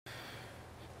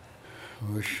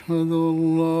أشهد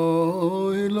أن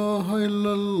لا إله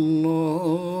إلا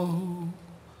الله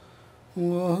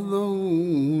وحده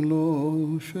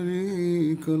لا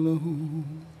شريك له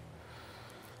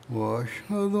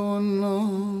وأشهد أن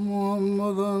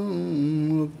محمدا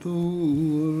عبده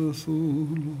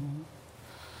ورسوله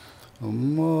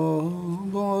أما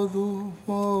بعد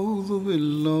فأعوذ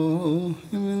بالله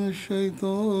من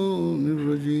الشيطان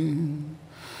الرجيم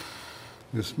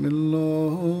بسم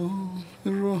الله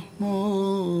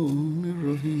الرحمن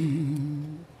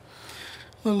الرحيم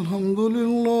الحمد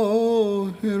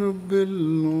لله رب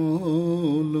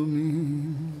العالمين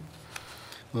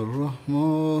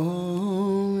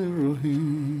الرحمن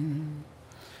الرحيم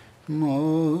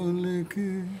مالك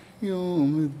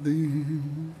يوم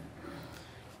الدين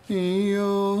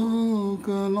إياك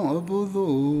نعبد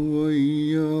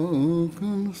وإياك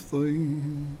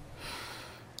نستعين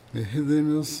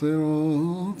اهدنا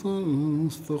الصراط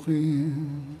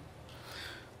المستقيم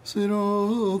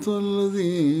صراط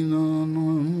الذين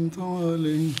أنعمت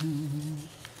عليهم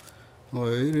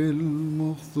غير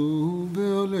المغضوب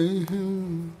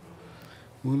عليهم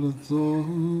ولا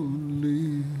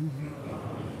الضالين.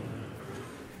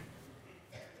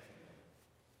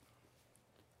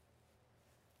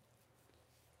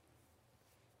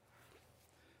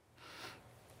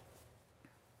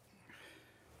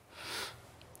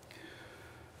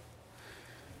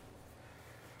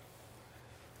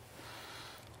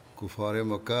 کفار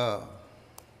مکہ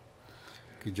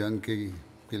کی جنگ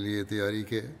کے لیے تیاری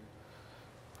کے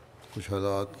کچھ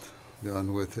حالات بیان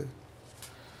ہوئے تھے.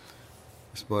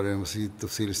 اس بارے میں مزید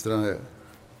تفصیل اس طرح ہے.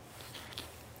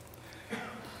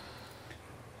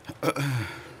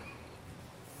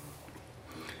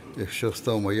 ایک شخص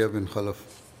تھا امیہ بن خلف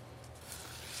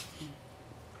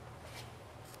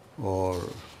اور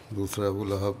دوسرا ابو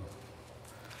لہب.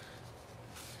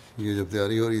 یہ جب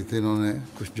تیاری ہو رہی تھی انہوں نے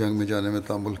کچھ جنگ میں جانے میں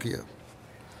تعامل کیا.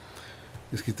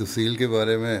 اس کی تفصیل کے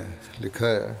بارے میں لکھا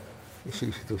ہے، اسی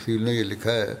تفصیل نے یہ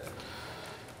لکھا ہے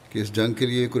کہ اس جنگ کے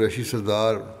لیے قریشی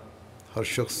سردار ہر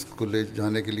شخص کو لے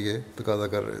جانے کے لیے تقاضا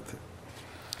کر رہے تھے،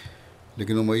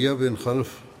 لیکن امیہ بن خلف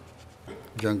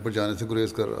جنگ پر جانے سے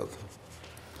گریز کر رہا تھا.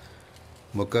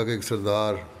 مکہ کے ایک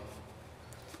سردار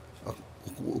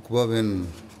عقبہ بن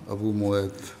ابو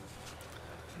معیط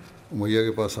امیہ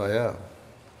کے پاس آیا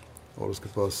اور اس کے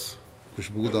پاس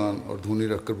خوشبودان اور دھونی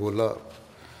رکھ کر بولا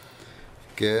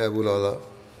کہ اے ابو لالا،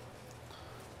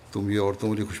 تم یہ عورتوں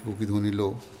والی خوشبو کی دھونی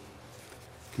لو،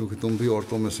 کیونکہ تم بھی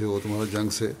عورتوں میں سے ہو، تمہارا جنگ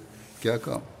سے کیا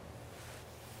کام.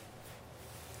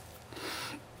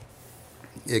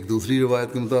 ایک دوسری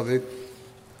روایت کے مطابق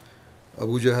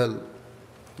ابو جہل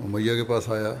امیہ کے پاس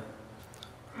آیا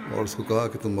اور اس کو کہا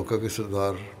کہ تم مکہ کے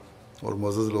سردار اور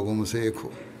معزز لوگوں میں سے ایک ہو،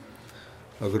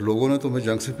 اگر لوگوں نے تمہیں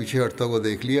جنگ سے پیچھے ہٹتا ہوا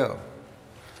دیکھ لیا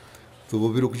تو وہ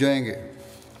بھی رک جائیں گے،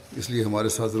 اس لیے ہمارے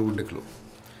ساتھ ضرور نکلو،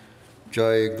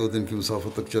 چاہے 1-2 دن کی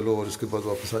مسافت تک چلو اور اس کے بعد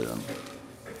واپس آ جانا.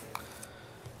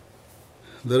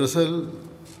 دراصل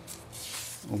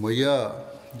امیہ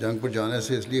جنگ پر جانے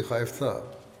سے اس لیے خائف تھا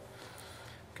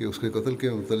کہ اس کے قتل کے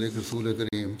متعلق رسول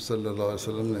کریم صلی اللہ علیہ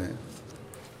وسلم نے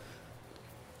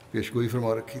پیشگوئی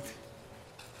فرما رکھی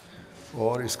تھی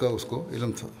اور اس کا اس کو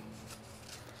علم تھا.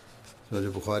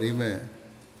 جو بخاری میں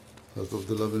حضرت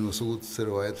عبداللہ بن مسعود سے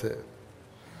روایت ہے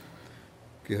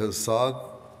کہ حضرت سعد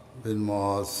بن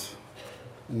معاذ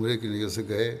عمرے کی نیت سے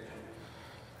گئے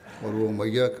اور وہ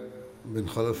امیہ بن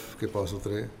خلف کے پاس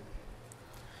اترے.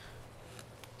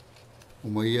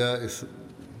 امیہ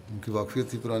ان کی واقفیت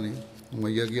تھی پرانی.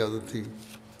 امیہ کی عادت تھی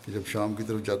کہ جب شام کی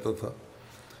طرف جاتا تھا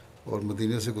اور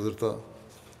مدینے سے گزرتا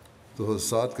تو حضرت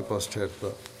سعد کے پاس ٹھہرتا.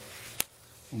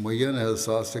 امیہ نے حضرت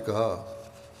سعد سے کہا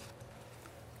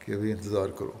کہ ابھی انتظار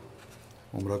کرو.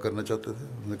 عمرہ کرنا چاہتے تھے،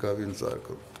 انہوں نے کہا ابھی انتظار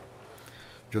کرو،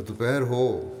 جب دوپہر ہو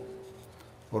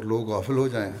اور لوگ غافل ہو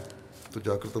جائیں تو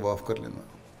جا کر طواف کر لینا.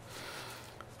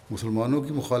 مسلمانوں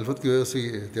کی مخالفت کی وجہ سے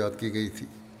یہ احتیاط کی گئی تھی.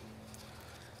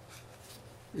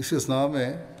 اس اثناء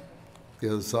میں کہ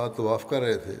حضرت سعد طواف کر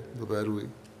رہے تھے، دوپہر ہوئی،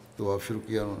 طواف شروع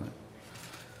کیا انہوں نے.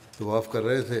 طواف کر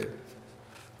رہے تھے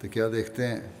تو کیا دیکھتے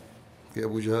ہیں کہ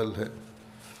ابو جہل ہے.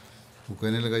 وہ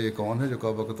کہنے لگا یہ کون ہے جو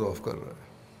کعبہ کا طواف کر رہا ہے؟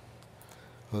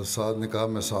 حضرت سعد نے کہا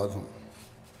میں سعد ہوں.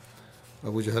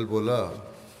 ابو جہل بولا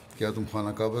کیا تم خانہ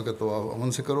کعبہ کا طواف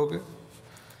امن سے کرو گے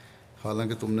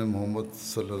حالانکہ تم نے محمد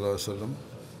صلی اللہ علیہ وسلم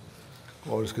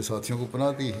اور اس کے ساتھیوں کو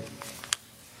پناہ دی ہے؟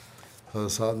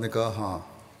 حضرت سعد نے کہا ہاں.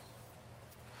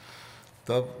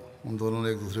 تب ان دونوں نے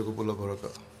ایک دوسرے کو بولا بھڑکا،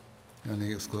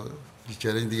 یعنی اس کو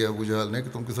چیلنج دیا ابو جہل نے کہ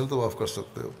تم کس طرح طواف کر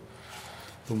سکتے ہو،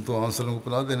 تم تو آن وسلم کو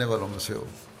پناہ دینے والوں میں سے ہو.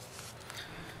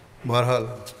 بہرحال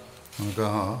انہوں نے کہا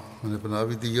ہاں میں نے پناہ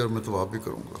بھی دی اور میں طواف بھی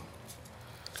کروں گا.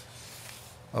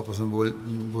 آپس میں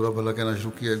برا بھلا کہنا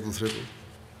شروع کیا ایک دوسرے کو۔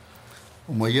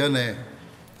 امیہ نے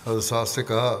حضرت سعد سے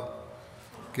کہا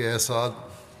کہ اے سعد،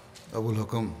 ابو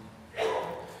الحکم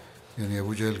یعنی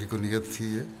ابو جہل کی کنیت تھی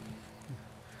یہ،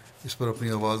 اس پر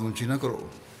اپنی آواز اونچی نہ کرو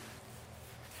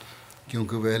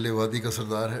کیونکہ وہ اہل وادی کا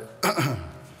سردار ہے۔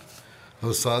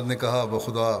 حضرت سعد نے کہا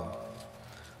بخدا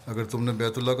اگر تم نے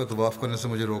بیت اللہ کا طواف کرنے سے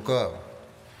مجھے روکا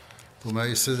تو میں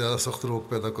اس سے زیادہ سخت روک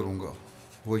پیدا کروں گا،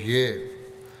 وہ یہ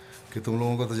کہ تم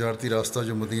لوگوں کا تجارتی راستہ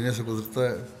جو مدینے سے گزرتا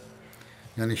ہے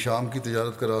یعنی شام کی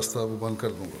تجارت کا راستہ وہ بند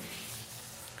کر دوں گا۔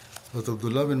 حضرت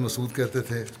عبداللہ بن مسعود کہتے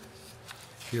تھے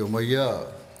کہ امیہ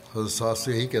حضرت سعد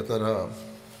سے یہی کہتا رہا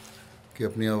کہ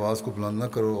اپنی آواز کو بلند نہ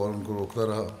کرو اور ان کو روکتا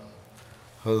رہا۔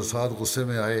 حضرت سعد غصے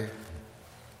میں آئے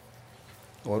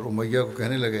اور امیہ کو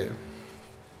کہنے لگے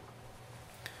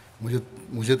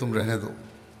مجھے تم رہنے دو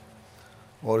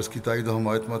اور اس کی تائید و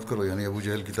حمایت مت کرو، یعنی ابو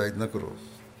جہل کی تائید نہ کرو۔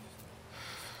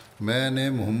 میں نے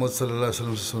محمد صلی اللہ علیہ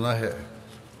وسلم سے سنا ہے،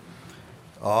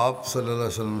 آپ صلی اللہ علیہ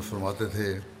وسلم فرماتے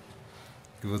تھے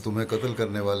کہ وہ تمہیں قتل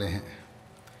کرنے والے ہیں،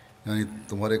 یعنی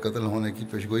تمہارے قتل ہونے کی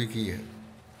پیشگوئی کی ہے۔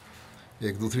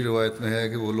 ایک دوسری روایت میں ہے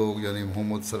کہ وہ لوگ یعنی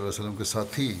محمد صلی اللہ علیہ وسلم کے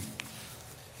ساتھی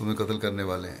تمہیں قتل کرنے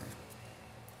والے ہیں۔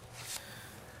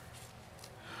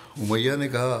 امیہ نے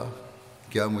کہا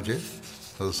کیا مجھے؟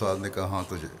 حضرت سعد نے کہا ہاں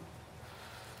تجھے۔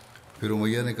 پھر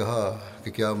امیہ نے کہا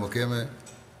کہ کیا مکے میں؟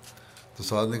 تو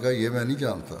سعد نے کہا یہ میں نہیں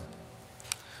جانتا۔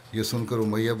 یہ سن کر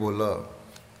امیہ بولا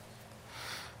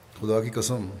خدا کی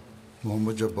قسم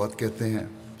محمد جب بات کہتے ہیں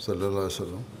صلی اللہ علیہ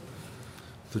وسلم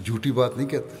تو جھوٹی بات نہیں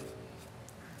کہتے۔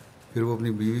 پھر وہ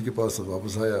اپنی بیوی کے پاس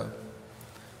واپس آیا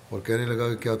اور کہنے لگا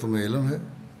کہ کیا تمہیں علم ہے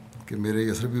کہ میرے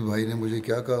یثربی بھائی نے مجھ سے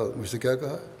کیا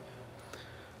کہا ہے؟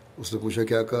 اس نے پوچھا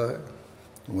کیا کہا ہے؟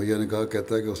 امیہ نے کہا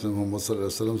کہتا ہے کہ اس نے محمد صلی اللہ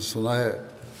علیہ وسلم سے سنا ہے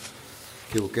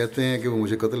کہ وہ کہتے ہیں کہ وہ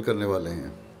مجھے قتل کرنے والے ہیں۔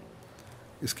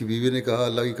 اس کی بیوی نے کہا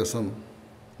اللہ کی قسم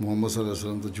محمد صلی اللہ علیہ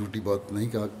وسلم تو جھوٹی بات نہیں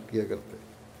کیا کرتے۔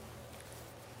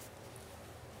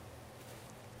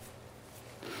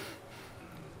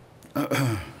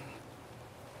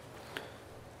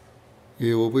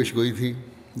 یہ وہ پیش گوئی تھی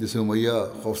جسے امیہ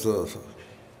خوفزدہ تھا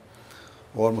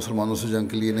اور مسلمانوں سے جنگ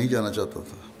کے لیے نہیں جانا چاہتا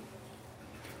تھا۔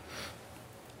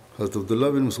 حضرت عبداللہ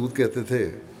بن مسعود کہتے تھے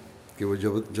کہ وہ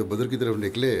جب بدر کی طرف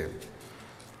نکلے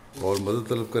اور مدد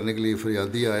طلب کرنے کے لیے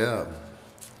فریادی آیا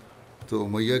تو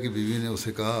امیہ کی بیوی نے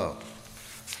اسے کہا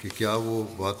کہ کیا وہ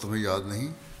بات تمہیں یاد نہیں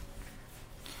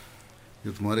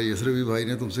جو تمہارے یثربی بھائی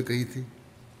نے تم سے کہی تھی؟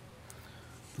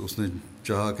 تو اس نے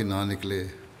چاہا کہ نہ نکلے،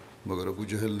 مگر ابو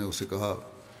جہل نے اسے کہا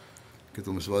کہ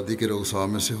تم اس وادی کے رؤساء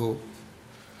میں سے ہو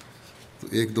تو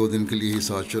 1-2 دن کے لیے ہی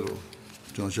ساتھ چلو۔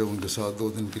 چونچہ ان کے ساتھ 2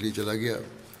 دن کے لیے چلا گیا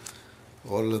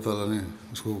اور اللہ تعالیٰ نے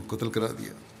اس کو قتل کرا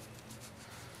دیا۔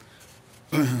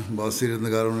 بعض سیرت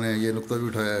نگاروں نے یہ نقطہ بھی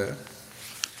اٹھایا ہے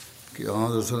کہ حضرت صلی اللہ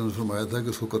علیہ وسلم نے فرمایا تھا کہ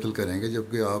اس کو قتل کریں گے،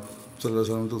 جبکہ آپ صلی اللہ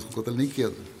علیہ وسلم نے تو اس کو قتل نہیں کیا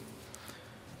تھا۔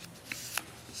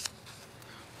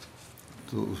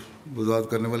 تو وضاحت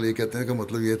کرنے والے یہ کہتے ہیں کہ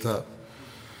مطلب یہ تھا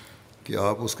کہ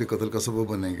آپ اس کے قتل کا سبب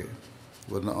بنیں گے،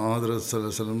 ورنہ حضرت صلی اللہ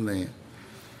علیہ وسلم نے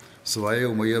سوائے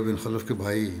امیہ بن خلف کے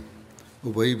بھائی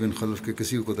ابی بن خلف کے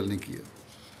کسی کو قتل نہیں کیا۔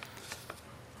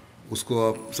 اس کو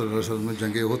آپ صلی اللہ علیہ وسلم نے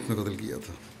جنگ احد میں قتل کیا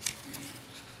تھا۔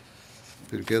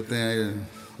 پھر کہتے ہیں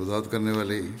وضاحت کرنے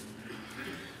والے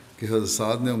کہ حضرت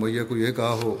سعد نے امیہ کو یہ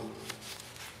کہا ہو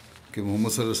کہ محمد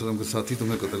صلی اللہ علیہ وسلم کے ساتھی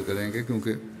تمہیں قتل کریں گے،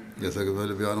 کیونکہ جیسا کہ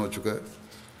پہلے بیان ہو چکا ہے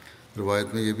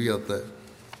روایت میں یہ بھی آتا ہے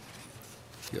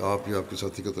کہ آپ ہی آپ کے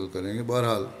ساتھی قتل کریں گے۔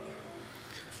 بہرحال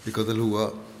یہ قتل ہوا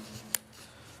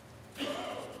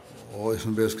اور اس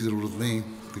میں بحث کی ضرورت نہیں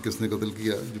کہ کس نے قتل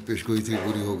کیا، جو پیش گوئی تھی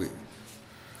پوری ہو گئی۔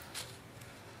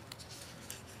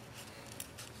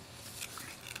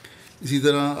 اسی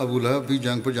طرح ابو لہب بھی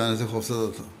جنگ پر جانے سے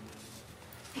خوفزدہ تھا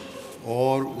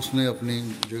اور اس نے اپنی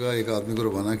جگہ ایک آدمی کو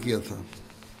روانہ کیا تھا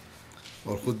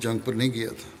اور خود جنگ پر نہیں گیا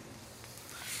تھا۔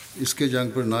 اس کے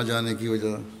جنگ پر نہ جانے کی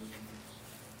وجہ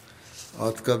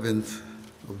عاتقہ بنت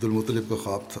عبد المطلب کا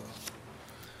خواب تھا۔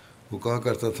 وہ کہا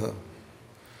کرتا تھا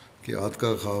کہ عاتقہ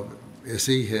کا خواب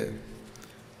ایسے ہی ہے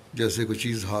جیسے کوئی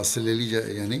چیز ہاتھ سے لے لی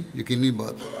جائے، یعنی یقینی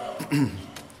بات۔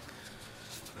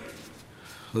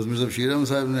 حضرت مرزا بشیر احمد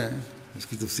صاحب نے اس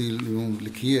کی تفصیل یوں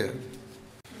لکھی ہے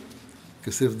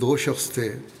کہ صرف 2 شخص تھے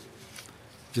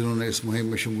جنہوں نے اس مہم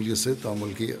میں شمولیت سے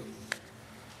تعامل کیا،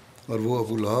 اور وہ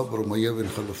ابو لہب اور امیہ بن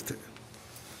خلف تھے،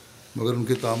 مگر ان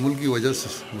کے تعامل کی وجہ سے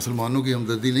مسلمانوں کی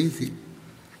ہمدردی نہیں تھی،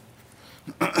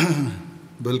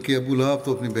 بلکہ ابو لہب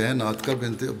تو اپنی بہن عاتقہ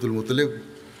بنت عبد المطلب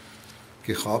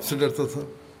کے خواب سے ڈرتا تھا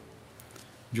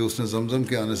جو اس نے زمزم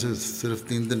کے آنے سے صرف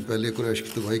 3 دن پہلے قریش کی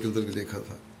تباہی کے اندر دیکھا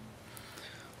تھا،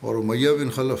 اور امیہ بن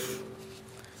خلف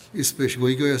اس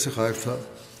پیشگوئی کی وجہ سے خائف تھا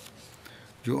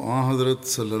جو حضرت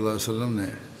صلی اللہ علیہ وسلم نے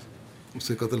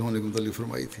اسے قتل ہونے کے متعلق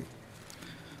فرمائی تھی،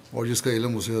 اور جس کا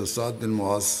علم اسے حضرت بن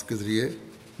معاذ کے ذریعے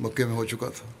مکے میں ہو چکا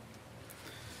تھا۔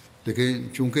 لیکن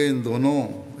چونکہ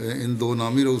ان دو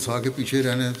نامی رؤسا کے پیچھے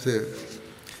رہنے سے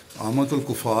عامت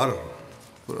الکفار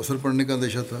پر اثر پڑنے کا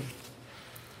اندیشہ تھا،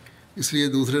 اس لیے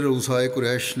دوسرے رؤسائے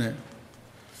قریش نے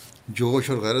جوش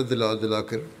اور غیرت دلا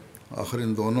کر آخر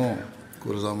ان دونوں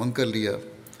کو رضامند کر لیا،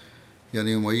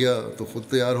 یعنی امیہ تو خود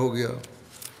تیار ہو گیا،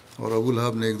 اور ابو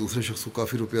لہب نے ایک دوسرے شخص کو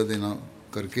کافی روپیہ دینا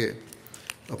کر کے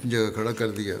اپنی جگہ کھڑا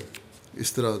کر دیا۔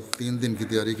 اس طرح 3 دن کی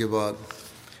تیاری کے بعد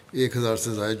 1000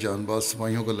 سے زائد جان باز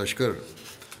سپاہیوں کا لشکر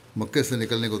مکے سے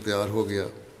نکلنے کو تیار ہو گیا۔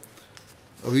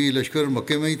 ابھی لشکر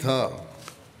مکے میں ہی تھا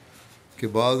کہ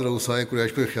بعض رؤسائے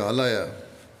قریش کو خیال آیا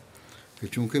کہ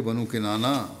چونکہ بنو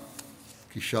کنانہ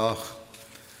کی شاخ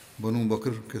بنو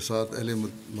بکر کے ساتھ اہل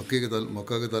مکہ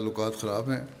کے تعلقات خراب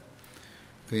ہیں،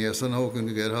 کہیں ایسا نہ ہو کہ ان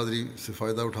کی غیر حاضری سے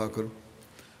فائدہ اٹھا کر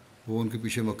وہ ان کے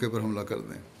پیچھے مکے پر حملہ کر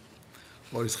دیں،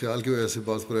 اور اس خیال کی وجہ سے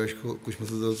بعض قریش کو کچھ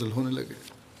متزلزل ہونے لگے۔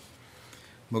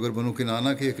 مگر بنو کنانہ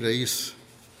کے ایک رئیس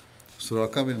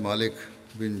سراقہ بن مالک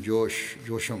بن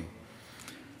جوشم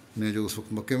نے، جو اس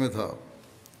وقت مکے میں تھا،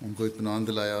 ان کو اطمینان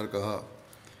دلایا اور کہا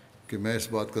کہ میں اس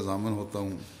بات کا ضامن ہوتا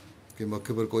ہوں کہ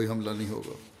مکے پر کوئی حملہ نہیں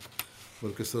ہوگا،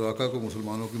 بلکہ سراقہ کو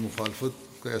مسلمانوں کی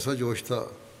مخالفت کا ایسا جوش تھا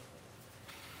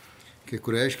کہ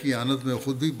قریش کی اعانت میں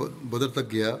خود بھی بدر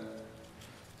تک گیا،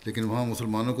 لیکن وہاں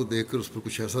مسلمانوں کو دیکھ کر اس پر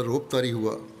کچھ ایسا رعب طاری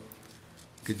ہوا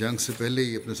کہ جنگ سے پہلے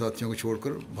ہی اپنے ساتھیوں کو چھوڑ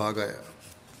کر بھاگ آیا۔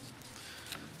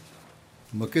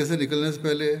 مکے سے نکلنے سے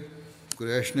پہلے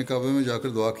قریش نے کعبے میں جا کر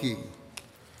دعا کی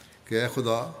کہ اے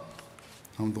خدا،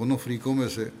 ہم دونوں فریقوں میں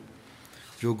سے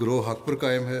جو گروہ حق پر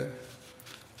قائم ہے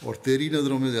اور تیری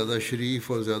نظروں میں زیادہ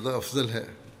شریف اور زیادہ افضل ہے،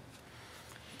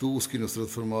 تو اس کی نصرت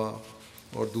فرما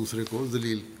اور دوسرے کو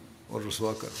ذلیل اور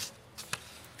رسوا کر۔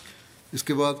 اس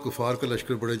کے بعد کفار کا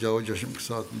لشکر بڑے جاؤ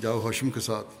حشم کے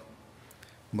ساتھ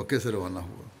مکے سے روانہ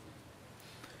ہوا۔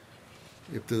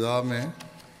 ابتدا میں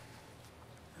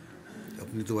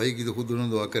اپنی دعائی کی تو خود انہوں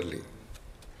نے دعا کر لی۔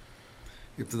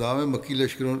 ابتدا میں مکی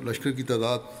لشکر کی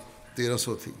تعداد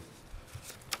 1300 تھی،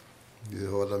 یہ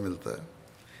حوالہ ملتا ہے،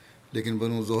 لیکن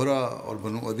بنو زہرہ اور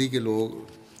بنو عدی کے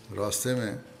لوگ راستے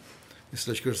میں اس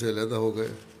لشکر سے علیحدہ ہو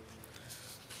گئے۔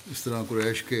 اس طرح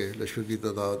قریش کے لشکر کی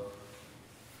تعداد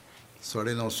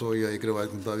 950 یا ایک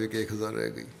روایت کے مطابق 1000 رہ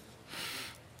گئی۔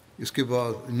 اس کے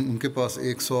بعد ان کے پاس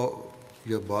 100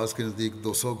 یا بعض کے نزدیک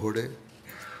 200 گھوڑے،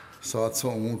 700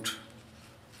 اونٹ،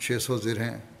 600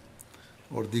 زرہیں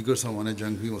اور دیگر سامان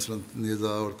جنگ بھی، مثلا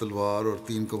نیزہ اور تلوار اور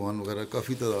 3 کمان وغیرہ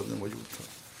کافی تعداد میں موجود تھا۔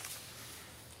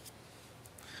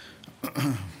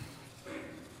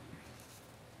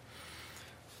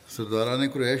 سرداران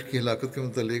قریش کی ہلاکت کے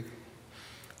متعلق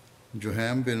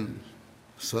جہیم بن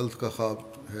سلط کا خواب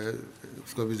ہے،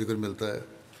 اس کا بھی ذکر ملتا ہے۔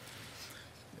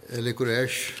 اہل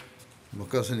قریش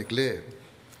مکہ سے نکلے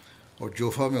اور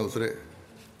جوفہ میں اترے۔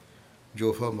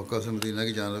 جوفہ مکہ سے مدینہ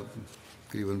کی جانب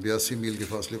تقریباً 82 میل کے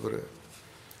فاصلے پر ہے۔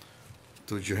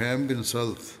 تو جہیم بن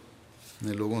سلط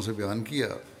نے لوگوں سے بیان کیا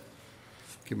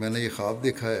کہ میں نے یہ خواب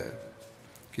دیکھا ہے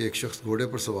کہ ایک شخص گھوڑے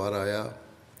پر سوار آیا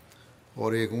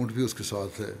اور ایک اونٹ بھی اس کے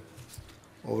ساتھ ہے،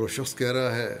 اور وہ شخص کہہ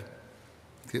رہا ہے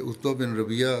کہ عتبہ بن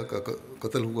ربیعہ کا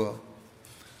قتل ہوا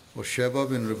اور شیبہ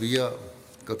بن ربیعہ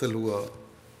قتل ہوا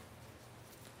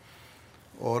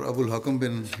اور ابو الحکم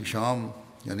بن ہشام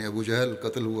یعنی ابو جہل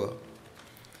قتل ہوا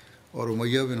اور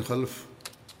امیہ بن خلف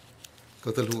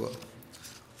قتل ہوا،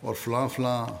 اور فلاں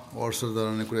فلاں اور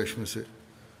سرداران قریش میں سے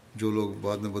جو لوگ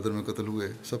بعد میں بدر میں قتل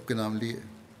ہوئے سب کے نام لیے۔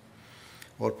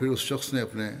 اور پھر اس شخص نے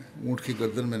اپنے اونٹ کی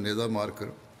گردن میں نیزہ مار کر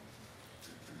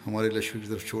ہمارے لشکر کی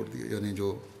طرف چھوڑ دیا، یعنی جو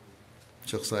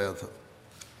شخص آیا تھا۔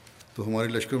 تو ہمارے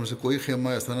لشکر میں سے کوئی خیمہ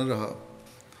ایسا نہ رہا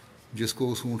جس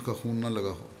کو اس اونٹ کا خون نہ لگا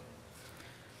ہو۔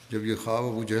 جب یہ خواب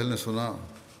ابو جہل نے سنا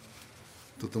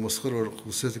تو تمسخر اور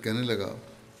غصے سے کہنے لگا،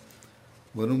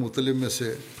 بنو مطلب میں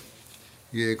سے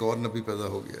یہ ایک اور نبی پیدا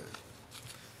ہو گیا ہے،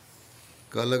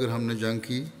 کل اگر ہم نے جنگ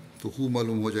کی تو خوب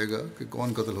معلوم ہو جائے گا کہ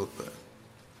کون قتل ہوتا ہے۔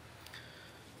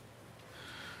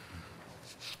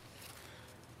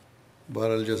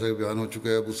 بہرحال جیسا کہ بیان ہو چکا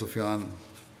ہے، ابو سفیان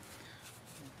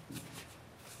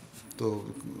تو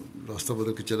راستہ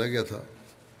بدل کے چلا گیا تھا۔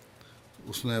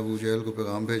 اس نے ابو جہل کو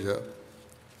پیغام بھیجا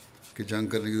کہ جنگ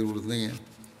کرنے کی ضرورت نہیں ہے،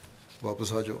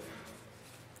 واپس آ جاؤ۔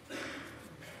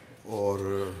 اور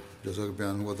جیسا کہ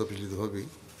بیان ہوا تھا پچھلی دفعہ بھی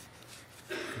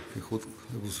کہ خود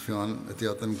ابو سفیان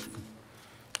احتیاطاً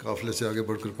قافلے سے آگے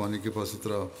بڑھ کر پانی کے پاس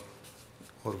اترا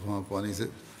اور وہاں پانی سے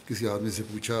کسی آدمی سے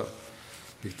پوچھا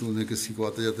کہ تو نے کسی کو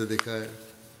آتے جاتے دیکھا ہے؟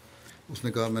 اس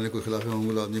نے کہا میں نے کوئی خلاف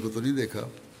معمول آدمی کو تو نہیں دیکھا،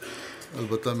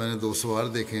 البتہ میں نے 2 سوار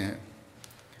دیکھے ہیں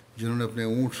جنہوں نے اپنے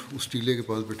اونٹ اس ٹیلے کے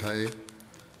پاس بٹھائے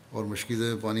اور مشکیزے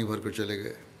میں پانی بھر کر چلے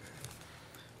گئے۔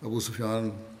 ابو سفیان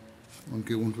ان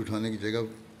کے اونٹ بٹھانے کی جگہ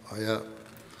آیا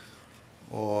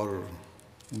اور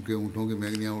ان کے اونٹوں کی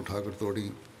مینگنیاں اٹھا کر توڑیں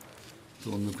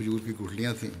تو ان میں کھجور کی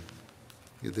گٹھلیاں تھیں۔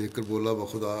 یہ دیکھ کر بولا،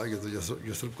 بخدا یہ تو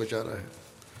یثرب کا چارہ ہے۔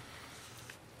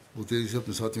 وہ تیزی سے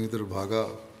اپنے ساتھیوں کی طرف بھاگا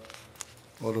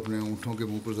اور اپنے اونٹوں کے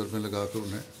منہ پر ضربیں لگا کر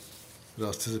انہیں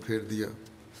راستے سے پھیر دیا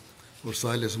اور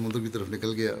ساحل سمندر کی طرف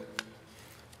نکل گیا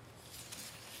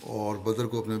اور بدر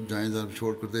کو اپنے دائیں جانب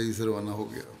چھوڑ کر تیزی سے روانہ ہو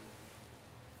گیا۔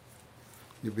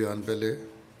 یہ بیان پہلے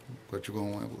کر چکا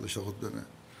ہوں میں گزشتہ خطبے میں۔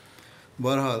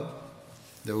 بہرحال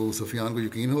جب ابو سفیان کو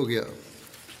یقین ہو گیا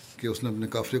کہ اس نے اپنے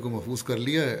قافلے کو محفوظ کر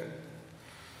لیا ہے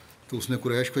تو اس نے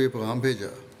قریش کو یہ پیغام بھیجا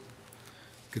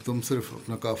کہ تم صرف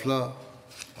اپنا قافلہ،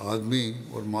 آدمی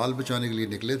اور مال بچانے کے لیے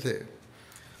نکلے تھے،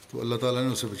 تو اللہ تعالیٰ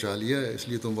نے اسے بچا لیا ہے، اس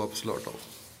لیے تم واپس لوٹ آؤ۔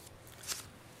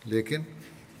 لیکن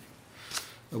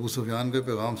ابو سفیان کا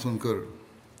پیغام سن کر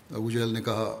ابو جہل نے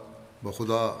کہا،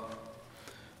 بخدا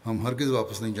ہم ہرگز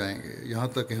واپس نہیں جائیں گے یہاں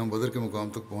تک کہ ہم بدر کے مقام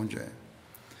تک پہنچ جائیں۔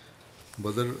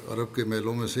 بدر عرب کے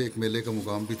میلوں میں سے ایک میلے کا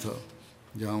مقام بھی تھا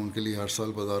جہاں ان کے لیے ہر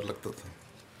سال بازار لگتا تھا۔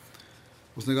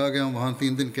 اس نے کہا کہ ہم وہاں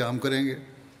 3 دن قیام کریں گے،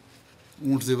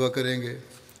 اونٹ ذبح کریں گے،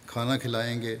 کھانا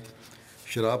کھلائیں گے،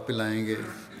 شراب پلائیں گے،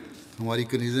 ہماری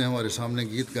کنیزیں ہمارے سامنے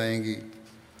گیت گائیں گی،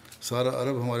 سارا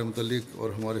عرب ہمارے متعلق اور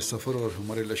ہمارے سفر اور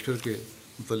ہمارے لشکر کے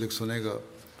متعلق سنے گا،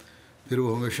 پھر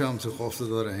وہ ہمیشہ ہم سے خوف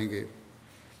زدہ رہیں گے،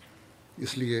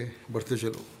 اس لیے بڑھتے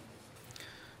چلو۔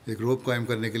 ایک روپ قائم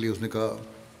کرنے کے لیے اس نے کہا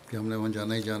کہ ہم نے وہاں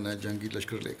جانا ہی جانا ہے جنگی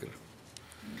لشکر لے کر۔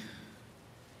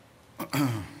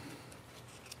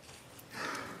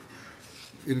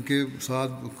 ان کے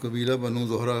ساتھ قبیلہ بنو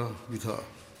زہرہ بھی تھا،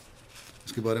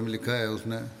 اس کے بارے میں لکھا ہے اس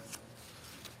نے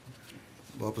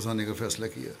واپس آنے کا فیصلہ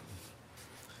کیا۔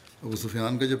 ابو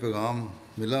سفیان کا جب پیغام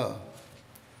ملا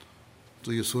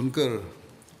تو یہ سن کر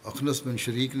اخنس بن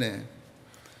شریک نے،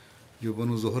 جو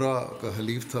بنو زہرہ کا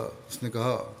حلیف تھا، اس نے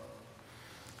کہا،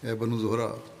 اے بنو زہرہ،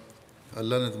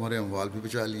 اللہ نے تمہارے اموال بھی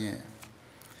بچا لیے ہیں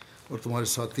اور تمہارے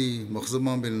ساتھی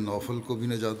مخزمہ بن نوفل کو بھی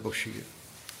نجات بخشی ہے۔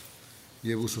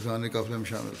 یہ ابو سفیان کے قافلے میں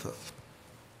شامل تھا۔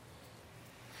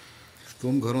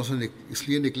 تم گھروں سے اس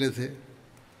لیے نکلے تھے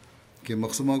کہ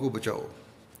مخزمہ کو بچاؤ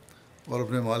اور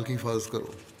اپنے مال کی حفاظت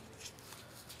کرو۔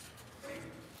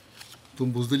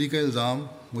 تم بزدلی کا الزام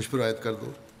مجھ پر عائد کر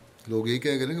دو۔ لوگ یہی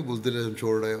کہہ گئے نا کہ بزدل تم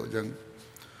چھوڑ رہے ہو جنگ،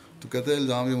 تو کہتے ہیں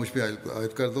الزام یہ مجھ پہ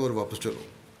عائد کر دو اور واپس چلو،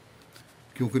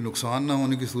 کیونکہ نقصان نہ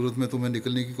ہونے کی صورت میں تمہیں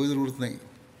نکلنے کی کوئی ضرورت نہیں۔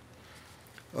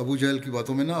 ابو جہل کی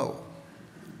باتوں میں نہ آؤ۔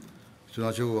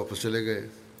 چنانچہ وہ واپس چلے گئے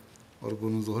اور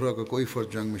بنو زہرہ کا کوئی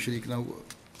فرد جنگ میں شریک نہ ہوا۔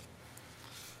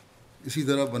 اسی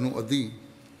طرح بنو عدی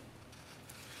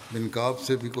بن کعب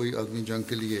سے بھی کوئی آدمی جنگ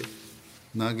کے لیے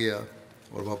نہ گیا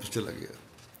اور واپس چلا گیا۔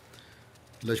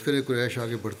 لشکر قریش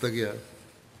آگے بڑھتا گیا۔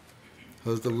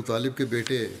 حضرت ابو طالب کے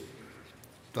بیٹے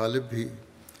طالب بھی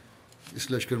اس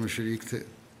لشکر میں شریک تھے۔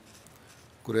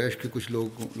 قریش کے کچھ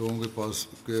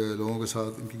لوگوں کے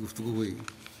ساتھ ان کی گفتگو ہوئی۔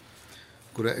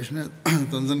 قریش نے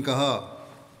طنزاً کہا،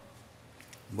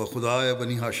 بخدا اے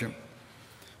بنی ہاشم،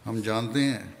 ہم جانتے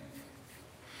ہیں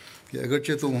کہ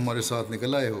اگرچہ تم ہمارے ساتھ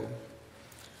نکل آئے ہو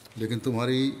لیکن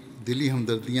تمہاری دلی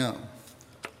ہمدردیاں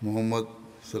محمد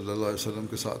صلی اللہ علیہ وسلم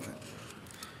کے ساتھ ہیں۔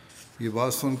 یہ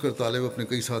بات سن کر طالب اپنے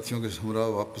کئی ساتھیوں کے ہمراہ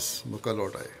واپس مکہ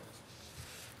لوٹ آئے۔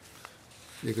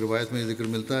 ایک روایت میں یہ ذکر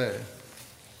ملتا ہے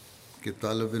کہ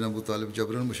طالب بن ابو طالب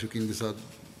جبراً مشرکین کے ساتھ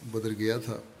بدر گیا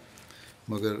تھا،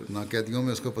 مگر نہ قیدیوں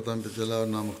میں اس کا پتہ چلا اور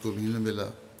نہ مقتولین میں ملا،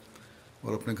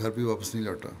 اور اپنے گھر بھی واپس نہیں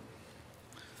لوٹا۔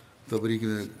 تبری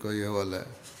کا یہ حوالہ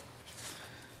ہے۔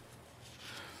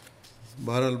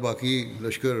 بہرحال باقی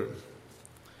لشکر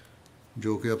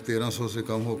جو کہ اب 1300 سے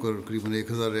کم ہو کر قریباً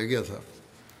 1000 رہ گیا تھا،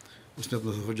 اس نے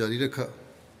اپنا سفر جاری رکھا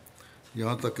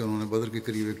یہاں تک کہ انہوں نے بدر کے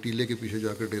قریب ایک ٹیلے کے پیچھے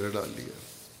جا کر ڈیرا ڈال لیا۔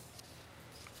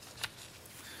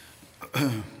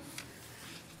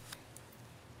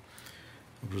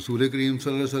 رسول کریم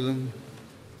صلی اللہ علیہ وسلم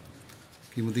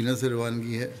کی مدینہ سے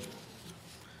روانگی ہے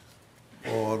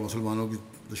اور مسلمانوں کی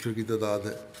لشکر کی تعداد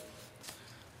ہے۔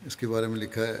 اس کے بارے میں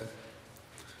لکھا ہے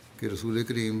کہ رسول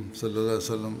کریم صلی اللہ علیہ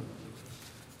وسلم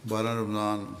 12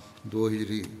 رمضان 2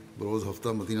 ہجری بروز ہفتہ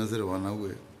مدینہ سے روانہ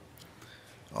ہوئے۔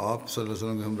 آپ صلی اللہ علیہ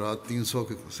وسلم کے ہمراہ 300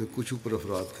 سے کچھ اوپر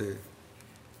افراد تھے،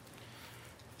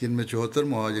 جن میں 74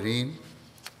 مہاجرین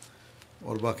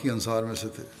اور باقی انصار میں سے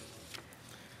تھے۔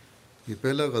 یہ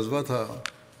پہلا غزوہ تھا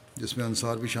جس میں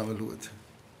انصار بھی شامل ہوئے تھے۔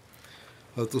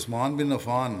 حضرت عثمان بن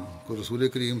عفان کو رسول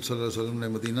کریم صلی اللہ علیہ وسلم نے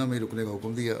مدینہ میں رکنے کا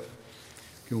حکم دیا،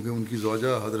 کیونکہ ان کی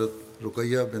زوجہ حضرت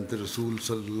رقیہ بنت رسول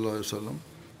صلی اللہ علیہ وسلم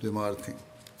بیمار تھیں۔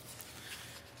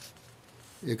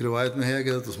 ایک روایت میں ہے کہ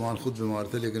حضرت عثمان خود بیمار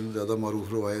تھے، لیکن زیادہ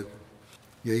معروف روایت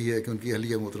یہی ہے کہ ان کی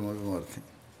اہلیہ محترمہ بیمار تھیں۔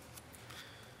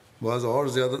 بعض اور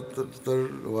زیادہ تر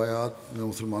روایات میں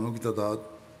مسلمانوں کی تعداد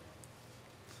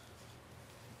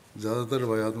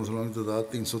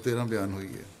 313 بیان ہوئی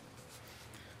ہے۔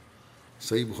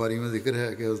 صحیح بخاری میں ذکر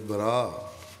ہے کہ حضرت براء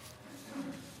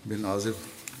بن عازب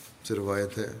سے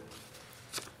روایت ہے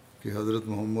کہ حضرت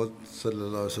محمد صلی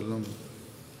اللہ علیہ وسلم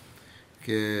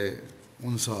کے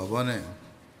ان صحابہ نے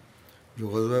جو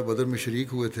غزوہ بدر میں شریک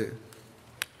ہوئے تھے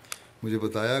مجھے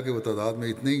بتایا کہ وہ تعداد میں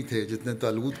اتنے ہی تھے جتنے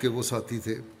طالوت کے وہ ساتھی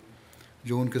تھے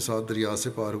جو ان کے ساتھ دریا سے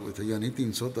پار ہوئے تھے، یعنی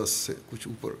 310 سے کچھ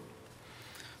اوپر۔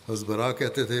 حضرت براء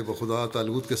کہتے تھے بخدا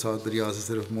طالوت کے ساتھ دریا سے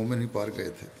صرف مومن ہی پار گئے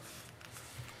تھے۔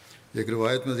 ایک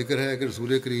روایت میں ذکر ہے کہ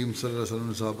رسول کریم صلی اللہ علیہ وسلم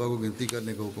نے صحابہ کو گنتی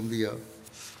کرنے کا حکم دیا۔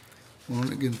 انہوں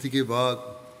نے گنتی کے بعد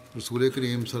رسول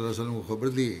کریم صلی اللہ علیہ وسلم کو خبر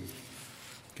دی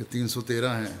کہ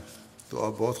 313 ہیں، تو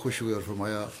آپ بہت خوش ہوئے اور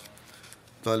فرمایا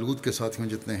طالوت کے ساتھیوں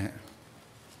جتنے ہیں۔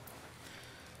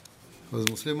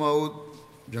 حضرت مسلم موعود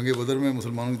جنگ بدر میں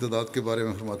مسلمانوں کی تعداد کے بارے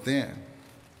میں فرماتے ہیں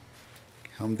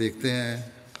کہ ہم دیکھتے ہیں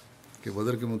کہ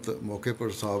بدر کے موقع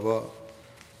پر صحابہ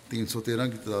 313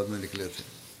 کی تعداد میں نکلے تھے۔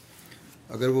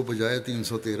 اگر وہ بجائے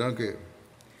 313 کے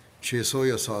 600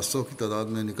 یا 700 کی تعداد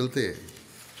میں نکلتے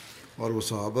اور وہ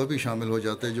صحابہ بھی شامل ہو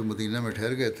جاتے جو مدینہ میں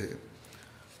ٹھہر گئے تھے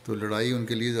تو لڑائی ان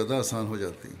کے لیے زیادہ آسان ہو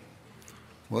جاتی،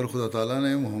 اور خدا تعالیٰ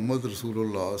نے محمد رسول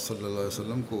اللہ صلی اللہ علیہ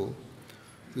وسلم کو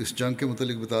اس جنگ کے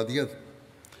متعلق بتا دیا،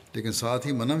 لیکن ساتھ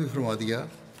ہی منع بھی فرما دیا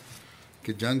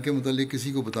کہ جنگ کے متعلق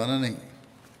کسی کو بتانا نہیں،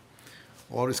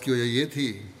 اور اس کی وجہ یہ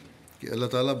تھی کہ اللہ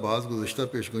تعالیٰ بعض گزشتہ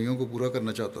پیشگوئیوں کو پورا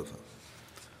کرنا چاہتا تھا۔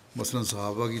 مثلا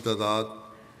صحابہ کی تعداد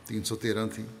 313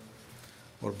 تھی،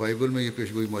 اور بائبل میں یہ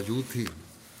پیشگوئی موجود تھی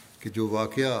کہ جو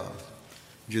واقعہ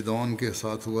جدون کے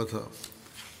ساتھ ہوا تھا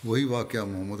وہی واقعہ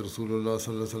محمد رسول اللہ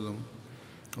صلی اللہ علیہ وسلم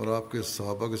اور آپ کے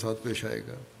صحابہ کے ساتھ پیش آئے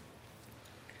گا۔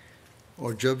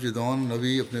 اور جب جدون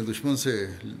نبی اپنے دشمن سے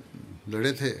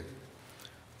لڑے تھے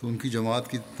تو ان کی جماعت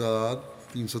کی تعداد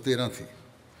 313 تھی۔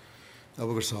 اب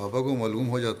اگر صحابہ کو معلوم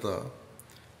ہو جاتا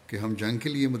کہ ہم جنگ کے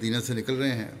لیے مدینہ سے نکل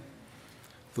رہے ہیں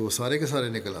تو وہ سارے کے سارے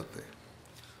نکل آتے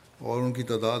اور ان کی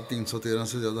تعداد 313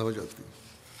 سے زیادہ ہو جاتی۔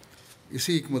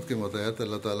 اسی حکمت کے متحد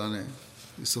اللہ تعالیٰ نے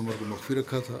اس عمر کو مخفی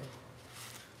رکھا تھا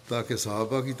تاکہ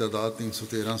صحابہ کی تعداد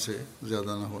 313 سے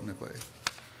زیادہ نہ ہونے پائے،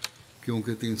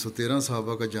 کیونکہ 313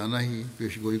 صحابہ کا جانا ہی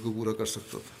پیشگوئی کو پورا کر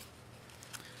سکتا تھا۔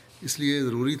 اس لیے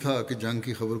ضروری تھا کہ جنگ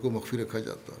کی خبر کو مخفی رکھا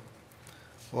جاتا،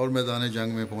 اور میدان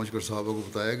جنگ میں پہنچ کر صحابہ کو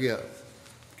بتایا گیا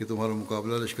کہ تمہارا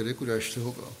مقابلہ لشکر قریش سے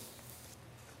ہوگا۔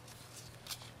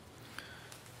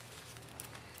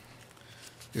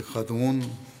 ایک خاتون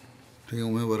تھیں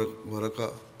ورقہ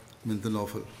بنت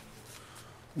نوفل،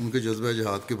 ان کے جذبہ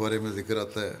جہاد کے بارے میں ذکر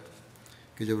آتا ہے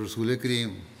کہ جب رسول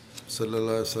کریم صلی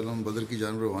اللہ علیہ وسلم بدر کی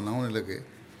جانب روانہ ہونے لگے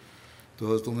تو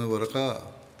حضرت ورقہ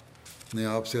نے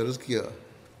آپ سے عرض کیا،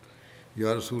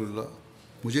 یا رسول اللہ،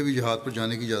 مجھے بھی جہاد پر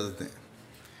جانے کی اجازت دیں،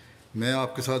 میں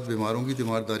آپ کے ساتھ بیماروں کی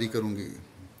تیمارداری کروں گی،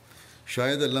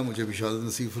 شاید اللہ مجھے بھی شہادت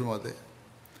نصیب فرما دے۔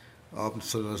 آپ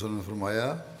صلی اللہ علیہ وسلم نے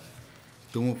فرمایا،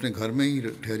 تم اپنے گھر میں ہی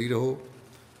ٹھہری رہو،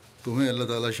 تمہیں اللہ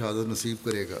تعالیٰ شہادت نصیب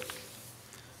کرے گا۔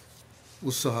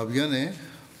 اس صحابیہ نے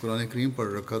قرآن کریم پڑھ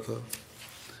رکھا تھا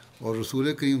اور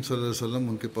رسول کریم صلی اللہ علیہ وسلم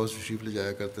ان کے پاس تشریف لے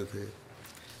جایا کرتے تھے،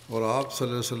 اور آپ صلی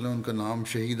اللہ علیہ وسلم نے ان کا نام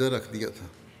شہیدہ رکھ دیا تھا،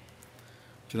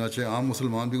 چنانچہ عام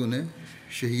مسلمان بھی انہیں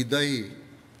شہیدہ ہی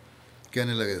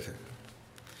کہنے لگے تھے۔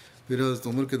 پھر حضرت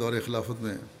عمر کے دور خلافت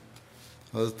میں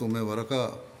حضرت ورقہ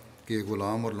کے ایک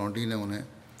غلام اور لونڈی نے انہیں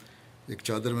ایک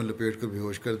چادر میں لپیٹ کر بے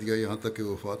ہوش کر دیا، یہاں تک کہ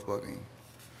وہ وفات پا گئیں۔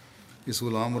 اس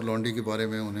غلام اور لونڈی کے بارے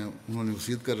میں انہوں نے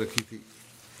وصیت کر رکھی تھی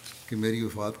کہ میری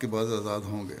وفات کے بعد آزاد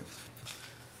ہوں گے۔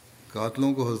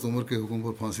 قاتلوں کو حضرت عمر کے حکم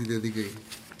پر پھانسی دے دی گئی۔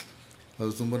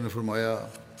 حضرت عمر نے فرمایا،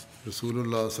 رسول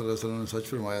اللہ صلی اللہ علیہ وسلم نے سچ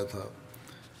فرمایا تھا۔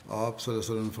 آپ صلی اللہ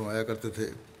علیہ وسلم نے فرمایا کرتے تھے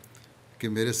کہ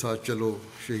میرے ساتھ چلو،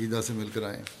 شہیدہ سے مل کر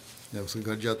آئیں۔ جب اس کے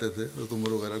گھر جاتے تھے حضرت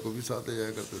عمر وغیرہ کو بھی ساتھ لے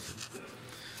جایا کرتے تھے۔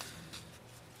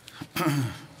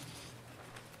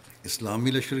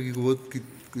 اسلامی لشکر کی قوت کی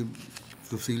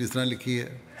تفصیل اس طرح لکھی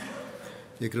ہے۔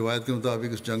 ایک روایت کے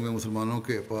مطابق اس جنگ میں مسلمانوں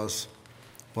کے پاس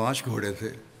 5 گھوڑے تھے،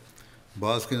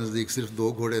 بعض کے نزدیک صرف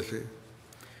 2 گھوڑے تھے،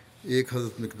 ایک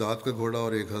حضرت مقداد کا گھوڑا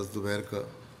اور ایک حضرت زبیر کا۔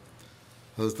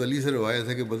 حضرت علی سے روایت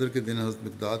ہے کہ بدر کے دن حضرت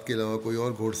مقداد کے علاوہ کوئی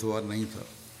اور گھوڑ سوار نہیں تھا،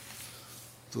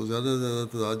 تو زیادہ سے زیادہ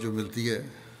تعداد جو ملتی ہے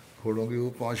گھوڑوں کی وہ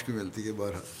 5 کی ملتی ہے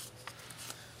بہرحال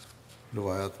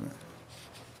روایات میں۔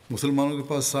 مسلمانوں کے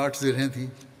پاس 60 زرہیں تھیں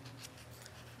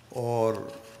اور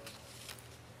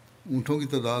اونٹوں کی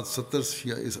تعداد 70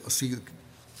 یا 80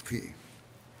 تھی،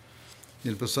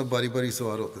 جن پر سب باری باری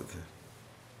سوار ہوتے تھے۔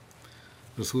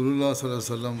 رسول اللہ صلی اللہ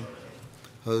علیہ وسلم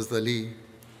حضرت علی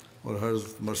اور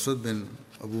حضرت مرثد بن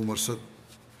ابو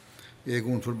مرثد ایک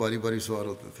اونٹ پر باری باری سوار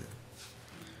ہوتے تھے۔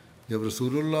 جب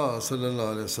رسول اللہ صلی اللہ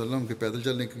علیہ وسلم کے پیدل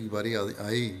چلنے کی باری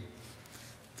آئی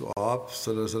تو آپ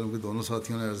صلی اللہ علیہ وسلم کے دونوں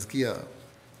ساتھیوں نے عرض کیا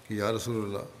کہ یا رسول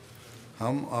اللہ،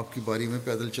 ہم آپ کی باری میں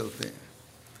پیدل چلتے ہیں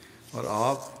اور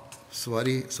آپ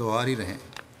سوار ہی رہیں۔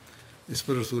 اس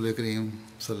پر رسول کریم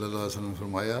صلی اللہ علیہ وسلم نے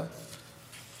فرمایا،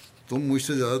 تم مجھ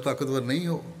سے زیادہ طاقتور نہیں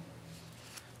ہو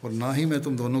اور نہ ہی میں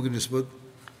تم دونوں کی نسبت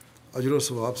اجر و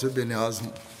ثواب سے بے نیاز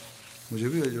ہوں، مجھے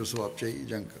بھی اجر و ثواب چاہیے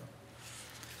جنگ کا،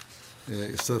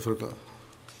 اس سفر کا،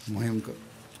 مہم کا۔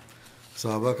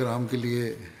 صحابہ کرام کے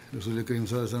لیے رسول کریم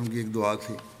صلی اللہ علیہ وسلم کی ایک دعا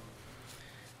تھی،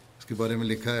 اس کے بارے میں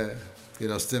لکھا ہے کہ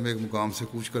راستے میں ایک مقام سے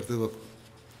کوچ کرتے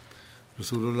وقت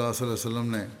رسول اللہ صلی اللہ علیہ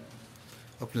وسلم نے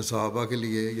اپنے صحابہ کے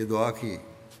لیے یہ دعا کی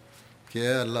کہ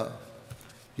اے اللہ،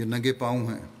 یہ ننگے پاؤں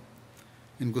ہیں،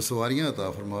 ان کو سواریاں عطا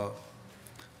فرما،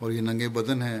 اور یہ ننگے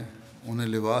بدن ہیں، انہیں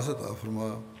لباس عطا فرما،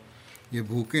 یہ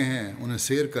بھوکے ہیں، انہیں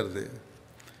سیر کر دے،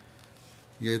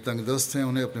 یہ تنگ دست ہیں،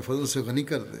 انہیں اپنے فضل سے غنی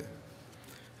کر دے۔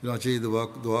 چنانچہ یہ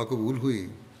دعا قبول ہوئی،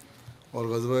 اور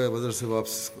غزوہ بدر سے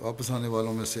واپس آنے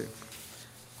والوں میں سے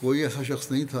کوئی ایسا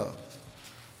شخص نہیں تھا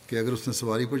کہ اگر اس نے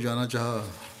سواری پر جانا چاہا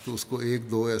تو اس کو ایک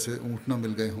دو ایسے اونٹ نہ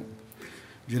مل گئے ہوں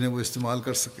جنہیں وہ استعمال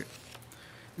کر سکے۔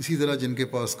 اسی طرح جن کے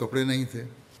پاس کپڑے نہیں تھے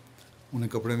انہیں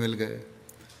کپڑے مل گئے،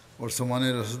 اور سامان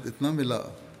رسد اتنا ملا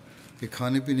کہ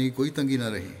کھانے پینے کی کوئی تنگی نہ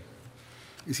رہی۔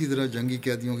 اسی طرح جنگی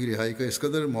قیدیوں کی رہائی کا اس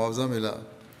قدر معاوضہ ملا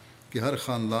کہ ہر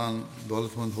خاندان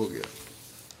دولت مند ہو گیا۔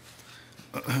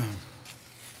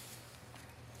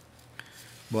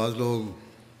 بعض لوگ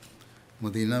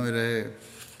مدینہ میں رہے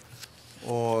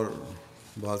اور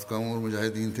بعض قوم اور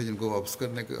مجاہدین تھے جن کو واپس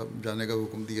جانے کا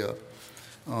حکم دیا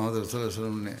حضرت صلی اللہ علیہ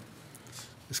وسلم نے۔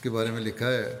 اس کے بارے میں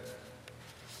لکھا ہے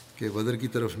کہ بدر کی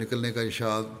طرف نکلنے کا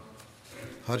ارشاد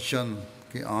ہر شان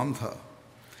کے عام تھا،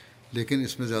 لیکن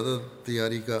اس میں زیادہ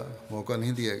تیاری کا موقع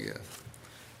نہیں دیا گیا۔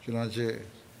 چنانچہ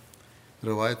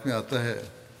روایت میں آتا ہے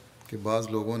کہ بعض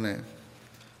لوگوں نے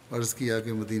عرض کیا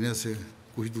کہ مدینہ سے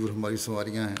کچھ دور ہماری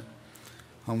سواریاں ہیں،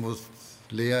 ہم وہ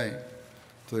لے آئیں،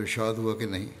 تو ارشاد ہوا کہ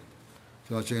نہیں۔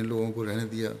 چنانچہ ان لوگوں کو رہنے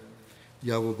دیا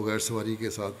یا وہ بغیر سواری کے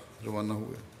ساتھ روانہ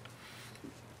ہوئے۔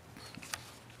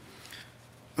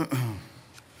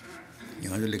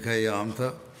 یہاں جو لکھا ہے یہ عام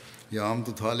تھا، یہ عام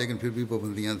تو تھا لیکن پھر بھی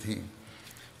پابندیاں تھیں،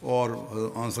 اور آن صلی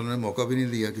اللہ علیہ وسلم نے موقع بھی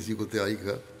نہیں دیا کسی کو تیاری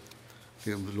کا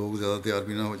کہ لوگ زیادہ تیار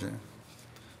بھی نہ ہو جائیں۔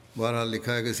 بہرحال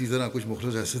لکھا ہے کہ اسی طرح کچھ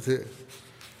مخلص ایسے تھے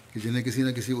کہ جنہیں کسی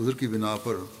نہ کسی عذر کی بنا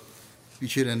پر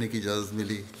پیچھے رہنے کی اجازت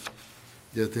ملی،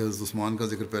 جیسے حضرت عثمان کا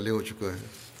ذکر پہلے ہو چکا ہے۔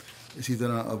 اسی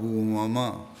طرح ابو امامہ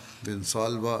بن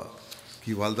سالبہ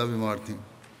کی والدہ بیمار تھیں،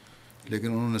 لیکن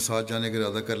انہوں نے ساتھ جانے کا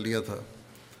ارادہ کر لیا تھا،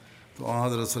 تو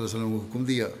حضرت صلی اللہ علیہ وسلم کو حکم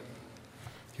دیا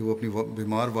کہ وہ اپنی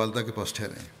بیمار والدہ کے پاس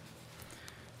ٹھہریں۔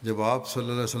 جب آپ صلی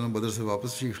اللہ علیہ وسلم بدر سے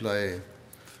واپس تشریف لائے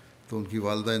تو ان کی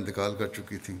والدہ انتقال کر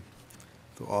چکی تھیں،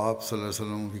 تو آپ صلی اللہ علیہ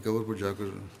وسلم کی قبر پر جا کر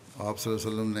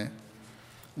نے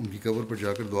ان کی قبر پر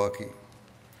جا کر دعا کی۔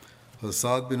 حضرت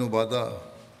سعد بن عبادہ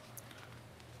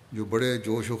جو بڑے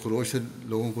جوش و خروش سے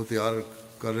لوگوں کو تیار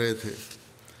کر رہے تھے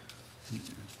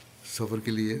سفر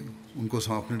کے لیے، ان کو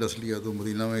سانپ نے ڈس لیا تو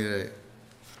مدینہ میں ہی رہے۔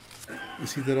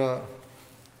 اسی طرح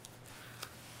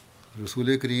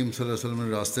رسول کریم صلی اللہ علیہ وسلم نے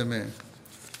راستے میں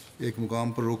ایک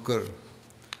مقام پر رک کر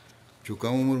جو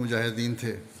کم عمر مجاہدین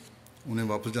تھے انہیں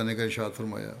واپس جانے کا ارشاد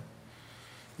فرمایا۔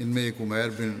 ان میں ایک عمیر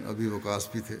بن ابی وقاص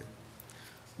بھی تھے۔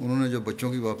 انہوں نے جب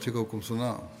بچوں کی واپسی کا حکم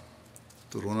سنا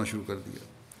تو رونا شروع کر دیا،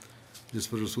 جس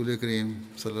پر رسول کریم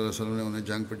صلی اللہ علیہ وسلم نے انہیں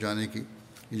جنگ پر جانے کی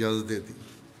اجازت دے دی۔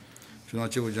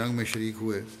 چنانچہ وہ جنگ میں شریک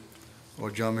ہوئے اور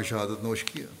جام شہادت نوش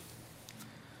کیا۔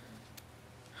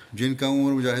 جن کم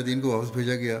عمر مجاہدین کو واپس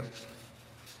بھیجا گیا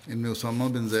ان میں اسامہ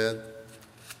بن زید،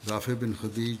 رافع بن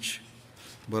خدیج،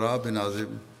 برا بن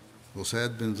عازب،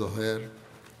 اسید بن زہیر،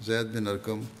 زید بن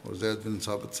ارقم اور زید بن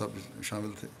ثابت سب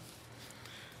شامل تھے۔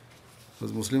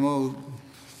 حضرت مسلمہ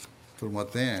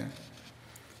فرماتے ہیں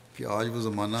کہ آج وہ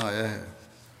زمانہ آیا ہے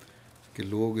کہ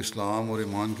لوگ اسلام اور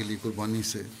ایمان کے لیے قربانی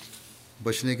سے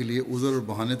بچنے کے لیے عذر اور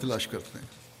بہانے تلاش کرتے ہیں،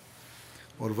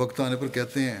 اور وقت آنے پر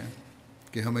کہتے ہیں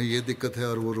کہ ہمیں یہ دقت ہے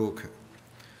اور وہ روک ہے۔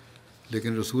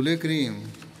 لیکن رسول کریم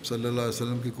صلی اللہ علیہ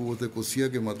وسلم کی قوت قدسیہ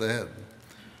کے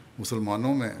ماتحت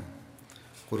مسلمانوں میں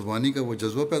قربانی کا وہ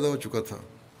جذبہ پیدا ہو چکا تھا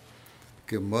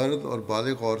کہ مرد اور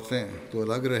بالغ عورتیں تو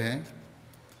الگ رہیں،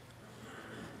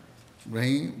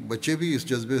 بچے بھی اس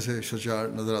جذبے سے شرچار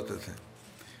نظر آتے تھے،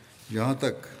 یہاں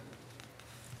تک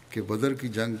کہ بدر کی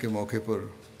جنگ کے موقع پر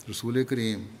رسول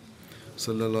کریم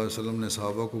صلی اللہ علیہ وسلم نے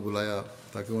صحابہ کو بلایا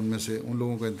تاکہ ان میں سے ان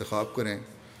لوگوں کا انتخاب کریں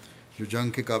جو جنگ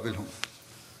کے قابل ہوں۔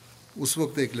 اس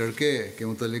وقت ایک لڑکے کے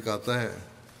متعلق آتا ہے،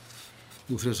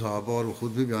 دوسرے صحابہ اور وہ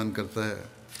خود بھی بیان کرتا ہے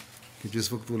کہ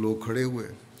جس وقت وہ لوگ کھڑے ہوئے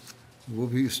وہ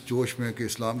بھی اس جوش میں کہ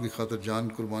اسلام کی خاطر جان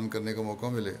قربان کرنے کا موقع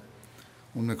ملے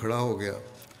ان میں کھڑا ہو گیا،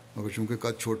 مگر چونکہ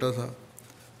قد چھوٹا تھا،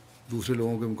 دوسرے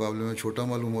لوگوں کے مقابلے میں چھوٹا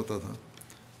معلوم ہوتا تھا،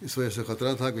 اس وجہ سے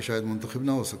خطرہ تھا کہ شاید منتخب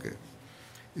نہ ہو سکے،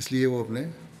 اس لیے وہ اپنے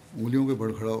انگلیوں کے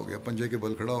بل کھڑا ہو گیا، پنجے کے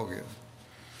بل کھڑا ہو گیا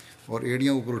اور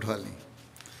ایڑیاں اوپر اٹھا لیں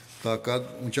تاکہ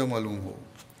قد اونچا معلوم ہو،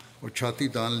 اور چھاتی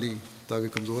تان لی تاکہ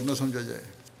کمزور نہ سمجھا جائے۔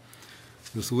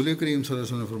 رسول کریم صلی اللہ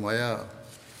علیہ وسلم نے فرمایا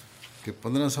کہ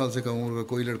 15 سال سے کم عمر کا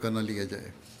کوئی لڑکا نہ لیا جائے،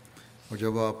 اور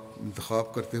جب آپ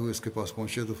انتخاب کرتے ہوئے اس کے پاس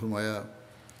پہنچے تو فرمایا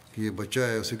کہ یہ بچہ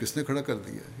ہے، اسے کس نے کھڑا کر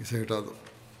دیا، اسے ہٹا دو۔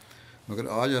 مگر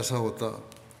آج ایسا ہوتا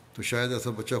تو شاید ایسا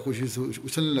بچہ خوشی سے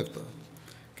اچھلنے لگتا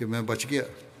کہ میں بچ گیا،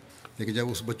 لیکن جب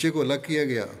اس بچے کو الگ کیا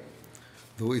گیا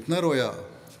تو وہ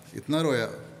اتنا رویا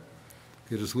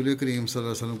کہ رسول کریم صلی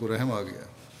اللہ علیہ وسلم کو رحم آ گیا،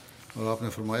 اور آپ نے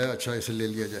فرمایا اچھا اسے لے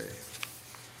لیا جائے۔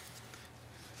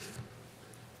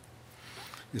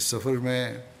 اس سفر میں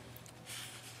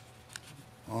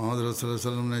حضرت صلی اللہ علیہ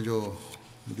وسلم نے جو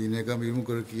مدینہ کا امیر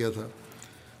مقرر کیا تھا،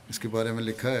 اس کے بارے میں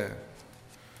لکھا ہے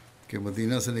کہ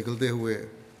مدینہ سے نکلتے ہوئے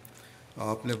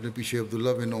آپ نے اپنے پیچھے عبداللہ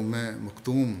بن ام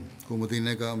مکتوم کو مدینہ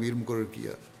کا امیر مقرر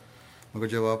کیا، مگر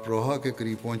جب آپ روحا کے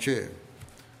قریب پہنچے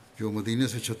جو مدینہ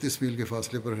سے 36 میل کے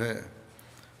فاصلے پر ہے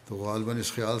تو غالباً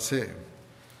اس خیال سے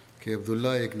کہ عبداللہ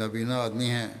ایک نابینا آدمی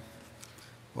ہیں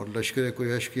اور لشکر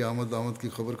قریش کی آمد کی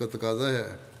خبر کا تقاضا ہے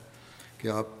کہ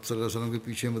آپ صلی اللہ علیہ وسلم کے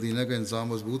پیچھے مدینہ کا انتظام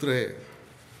مضبوط رہے،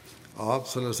 آپ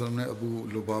صلی اللہ علیہ وسلم نے ابو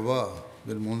لبابہ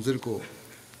بن منذر کو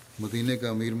مدینہ کا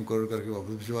امیر مقرر کر کے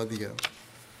واپس بھجوا دیا،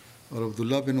 اور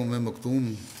عبداللہ بن ام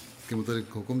مکتوم کے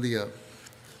متعلق حکم دیا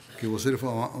کہ وہ صرف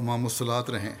امام الصلاۃ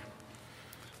رہیں،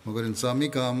 مگر انتظامی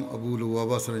کام ابو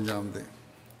لبابہ سر انجام دیں۔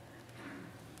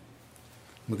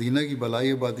 مدینہ کی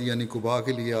بالائی آبادی یعنی قباء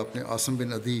کے لیے آپ نے عاصم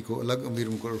بن عدی کو الگ امیر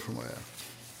مقرر فرمایا۔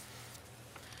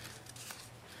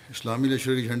 اسلامی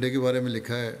لشکر کے جھنڈے کے بارے میں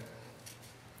لکھا ہے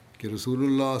کہ رسول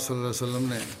اللہ صلی اللہ علیہ وسلم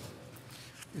نے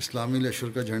اسلامی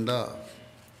لشکر کا جھنڈا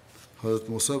حضرت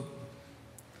مصعب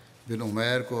بن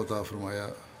عمیر کو عطا فرمایا۔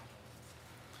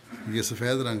 یہ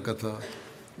سفید رنگ کا تھا،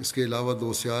 اس کے علاوہ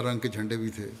 2 سیاہ رنگ کے جھنڈے بھی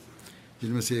تھے،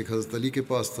 جن میں سے ایک حضرت علی کے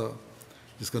پاس تھا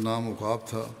جس کا نام عقاب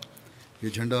تھا، یہ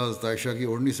جھنڈا حضرت عائشہ کی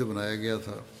اوڑھنی سے بنایا گیا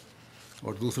تھا،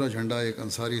 اور دوسرا جھنڈا ایک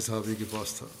انصاری صحابی کے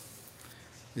پاس تھا۔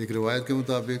 ایک روایت کے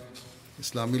مطابق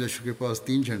اسلامی لشکر کے پاس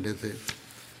 3 جھنڈے تھے،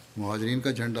 مہاجرین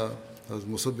کا جھنڈا حضرت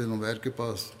مصعب بن عمیر کے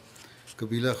پاس،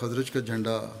 قبیلہ خزرج کا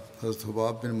جھنڈا حضرت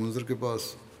حباب بن منذر کے پاس،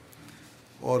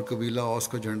 اور قبیلہ اوس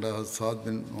کا جھنڈا حضرت سعد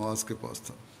بن معاذ کے پاس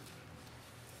تھا۔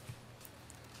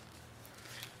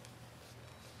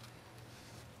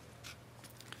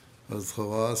 حضرت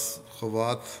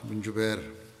خوات بن جبیر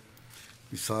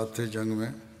بھی ساتھ تھے جنگ میں،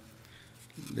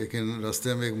 لیکن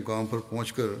راستے میں ایک مقام پر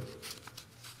پہنچ کر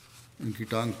ان کی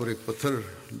ٹانگ پر ایک پتھر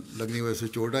لگنے کی وجہ سے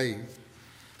چوٹ آئی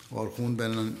اور خون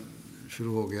بہنا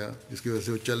شروع ہو گیا، جس کی وجہ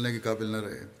سے وہ چلنے کے قابل نہ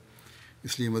رہے،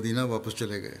 اس لیے مدینہ واپس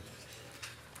چلے گئے۔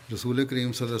 رسول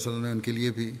کریم صلی اللہ علیہ وسلم نے ان کے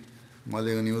لیے بھی مال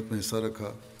غنیمت میں حصہ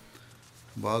رکھا۔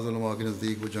 بعض علماء کے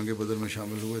نزدیک وہ جنگ بدر میں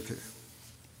شامل ہوئے تھے،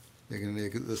 لیکن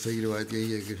ایک صحیح روایت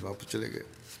یہی ہے کہ واپس چلے گئے۔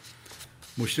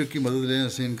 مشرک کی مدد لینے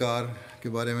سے انکار کے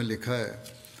بارے میں لکھا ہے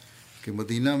کہ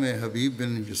مدینہ میں حبیب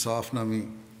بن جصاف نامی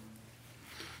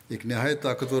ایک نہایت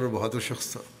طاقتور اور بہادر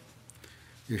شخص تھا۔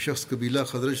 یہ شخص قبیلہ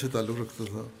خزرج سے تعلق رکھتا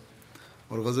تھا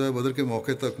اور غزوہ بدر کے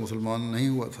موقع تک مسلمان نہیں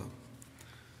ہوا تھا،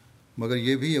 مگر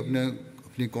یہ بھی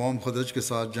اپنی قوم خزرج کے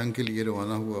ساتھ جنگ کے لیے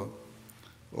روانہ ہوا،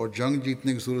 اور جنگ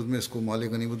جیتنے کی صورت میں اس کو مال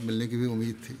غنیمت ملنے کی بھی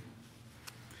امید تھی۔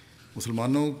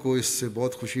 مسلمانوں کو اس سے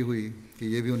بہت خوشی ہوئی کہ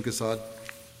یہ بھی ان کے ساتھ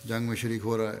جنگ میں شریک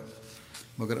ہو رہا ہے،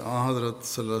 مگر حضرت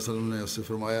صلی اللہ علیہ وسلم نے اس سے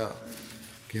فرمایا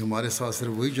کہ ہمارے ساتھ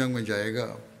صرف وہی جنگ میں جائے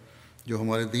گا جو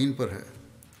ہمارے دین پر ہے۔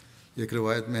 ایک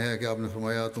روایت میں ہے کہ آپ نے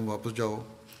فرمایا تم واپس جاؤ،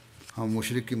 ہم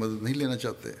مشرک کی مدد نہیں لینا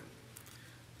چاہتے۔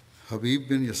 حبیب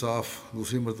بن یصاف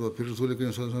دوسری مرتبہ پھر رسول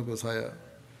کریم صلی اللہ علیہ وسلم کے پاس آیا،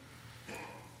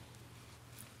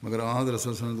 مگر حضرت صلی اللہ علیہ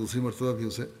وسلم نے دوسری مرتبہ بھی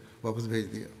اسے واپس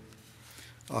بھیج دیا۔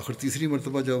 آخر تیسری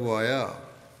مرتبہ جب وہ آیا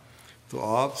تو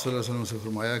آپ صلی اللہ علیہ وسلم سے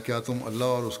فرمایا کیا تم اللہ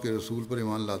اور اس کے رسول پر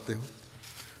ایمان لاتے ہو؟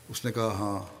 اس نے کہا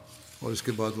ہاں، اور اس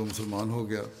کے بعد وہ مسلمان ہو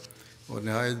گیا اور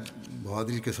نہایت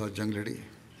بہادری کے ساتھ جنگ لڑی۔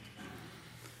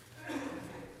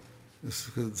 اس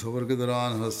سفر کے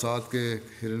دوران حضرت سعد کے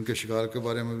ہرن کے شکار کے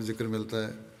بارے میں بھی ذکر ملتا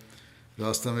ہے۔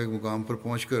 راستہ میں ایک مقام پر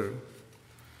پہنچ کر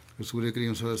رسول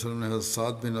کریم صلی اللہ علیہ وسلم نے حضرت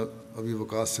سعد بن ابی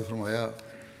وقاص سے فرمایا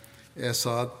اے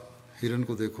سعد، ہرن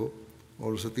کو دیکھو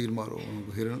اور اسے تیر مارو۔ ان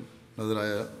کو ہرن نظر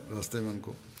آیا راستے میں ان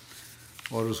کو،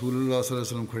 اور رسول اللہ صلی اللہ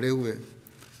علیہ وسلم کھڑے ہوئے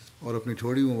اور اپنی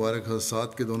ٹھوڑی مبارک حضرت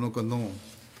سعد کے دونوں کندھوں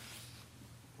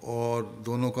اور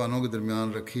دونوں کانوں کے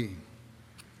درمیان رکھی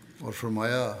اور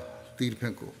فرمایا تیر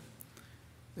پھینکو،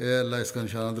 اے اللہ اس کا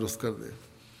نشانہ درست کر دے۔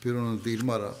 پھر انہوں نے تیر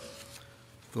مارا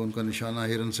تو ان کا نشانہ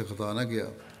ہرن سے خطا نہ گیا۔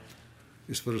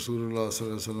 اس پر رسول اللہ صلی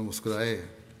اللہ علیہ وسلم مسکرائے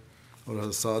اور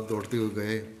حضرت سعد دوڑتے ہوئے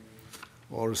گئے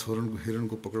اور اس ہرن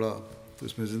کو پکڑا تو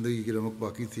اس میں زندگی کی رمق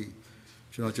باقی تھی،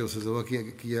 چنانچہ اسے ذبح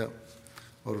کیا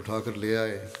اور اٹھا کر لے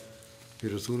آئے۔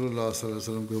 پھر رسول اللہ صلی اللہ علیہ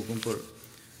وسلم کے حکم پر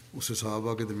اسے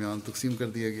صحابہ کے درمیان تقسیم کر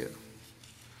دیا گیا۔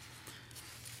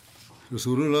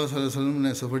 رسول اللہ صلی اللہ علیہ وسلم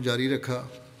نے سفر جاری رکھا۔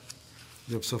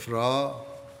 جب صفرا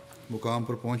مقام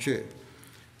پر پہنچے،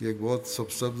 یہ ایک بہت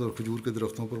سبز اور کھجور کے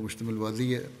درختوں پر مشتمل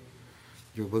وادی ہے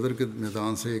جو بدر کے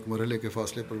میدان سے ایک مرحلے کے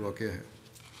فاصلے پر واقع ہے۔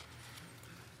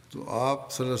 تو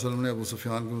آپ صلی اللہ علیہ وسلم نے ابو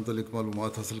سفیان کے متعلق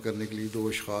معلومات حاصل کرنے کے لیے 2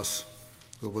 اشخاص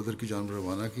کو بدر کی جانب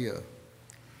روانہ کیا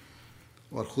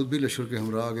اور خود بھی لشکر کے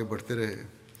ہمراہ آگے بڑھتے رہے،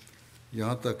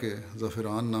 یہاں تک کہ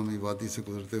ظفران نامی وادی سے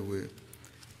گزرتے ہوئے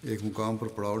ایک مقام پر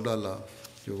پڑاؤ ڈالا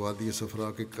جو وادی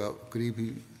صفرا کے قریب ہی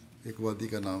ایک وادی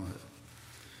کا نام ہے۔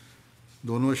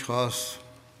 دونوں اشخاص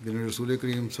جنہیں رسول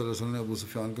کریم صلی اللہ علیہ وسلم نے ابو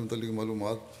سفیان کے متعلق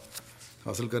معلومات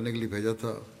حاصل کرنے کے لیے بھیجا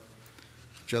تھا،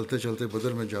 چلتے چلتے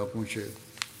بدر میں جا پہنچے۔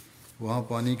 وہاں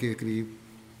پانی کے قریب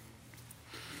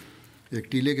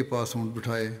ایک ٹیلے کے پاس اونٹ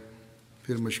بٹھائے،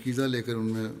 پھر مشکیزہ لے کر ان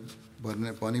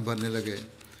میں پانی بھرنے لگے۔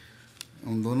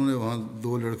 ان دونوں نے وہاں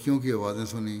 2 لڑکیوں کی آوازیں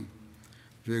سنی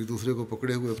جو ایک دوسرے کو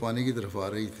پکڑے ہوئے پانی کی طرف آ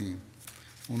رہی تھیں۔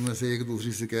 ان میں سے ایک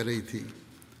دوسری سے کہہ رہی تھی،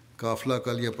 قافلہ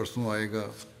کل یا پرسوں آئے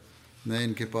گا، میں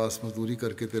ان کے پاس مزدوری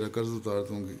کر کے تیرا قرض اتار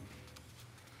دوں گی۔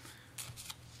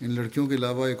 ان لڑکیوں کے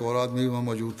علاوہ ایک اور آدمی بھی وہاں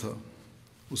موجود تھا۔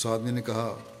 اس آدمی نے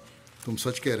کہا، تم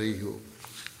سچ کہہ رہی ہو۔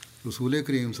 رسول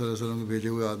کریم صلی اللہ علیہ وسلم کے بھیجے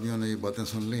ہوئے آدمیوں نے یہ باتیں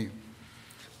سن لیں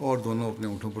اور دونوں اپنے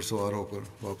اونٹوں پر سوار ہو کر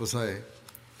واپس آئے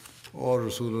اور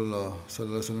رسول اللہ صلی اللہ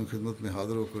علیہ وسلم کی خدمت میں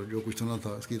حاضر ہو کر جو کچھ سنا تھا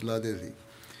اس کی اطلاع دے دی۔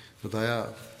 بتایا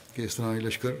کہ اس طرح ایک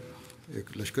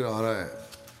لشکر آ رہا ہے۔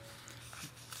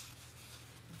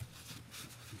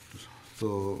 تو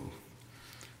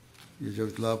یہ جب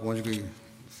اطلاع پہنچ گئی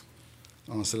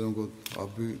علیہ وسلم کو، آپ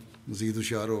بھی مزید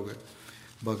ہوشیار ہو گئے۔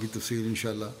 باقی تفصیل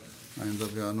انشاءاللہ آئندہ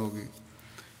بیان ہوگی۔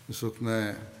 اس وقت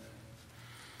میں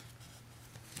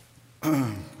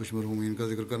کچھ مرحومین کا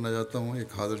ذکر کرنا چاہتا ہوں۔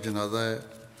 ایک حاضر جنازہ ہے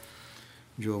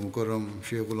جو مکرم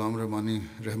شیخ غلام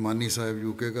رحمانی صاحب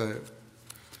UK کا ہے۔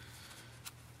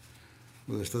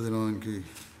 گزشتہ دنوں ان کی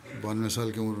 92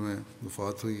 سال کی عمر میں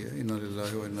وفات ہوئی ہے۔ انا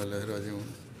للہ و انا الیہ راجعون۔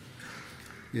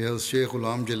 یہ حضرت شیخ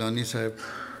غلام جیلانی صاحب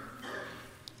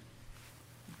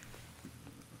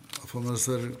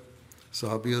افامنصر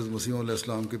صحابی حضرت مسیح علیہ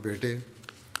السلام کے بیٹے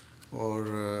اور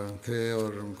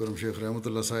مکرم شیخ رحمۃ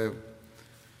اللہ صاحب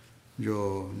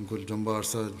جو ان کو لمبا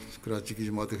عرصہ کراچی کی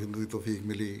جماعت خدمت کی توفیق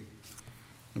ملی،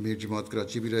 امیر جماعت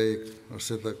کراچی بھی رہے ایک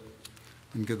عرصے تک،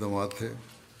 ان کے داماد تھے۔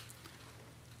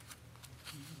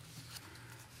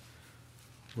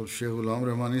 اور شیخ غلام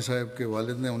رحمانی صاحب کے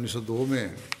والد نے 1902 میں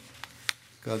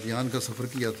قادیان کا سفر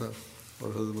کیا تھا اور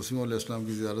حضرت مسیح علیہ السلام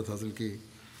کی زیارت حاصل کی،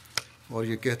 اور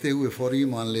یہ کہتے ہوئے فوری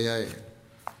ایمان لے آئے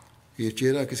کہ یہ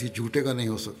چہرہ کسی جھوٹے کا نہیں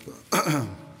ہو سکتا۔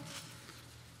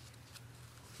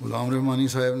 غلام رحمانی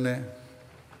صاحب نے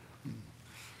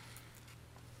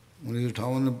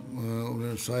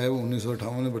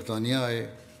 1958 میں برطانیہ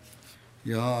آئے،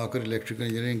 یہاں آ کر الیکٹریکل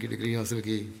انجینئرنگ کی ڈگری حاصل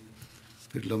کی،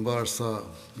 پھر لمبا عرصہ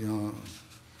یہاں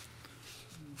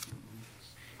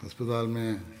ہسپتال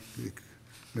میں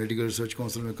میڈیکل ریسرچ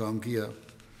کونسل میں کام کیا،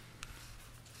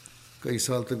 کئی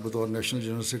سال تک بطور نیشنل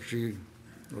جنرل سیکرٹری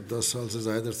اور 10 سال سے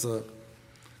زائد عرصہ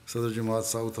صدر جماعت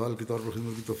ساؤتھ ہال کے طور پر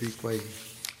خدمت کی توفیق پائی۔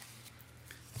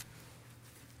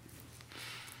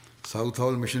 ساؤتھ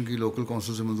ہال مشن کی لوکل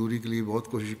کونسل سے منظوری کے لیے بہت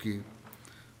کوشش کی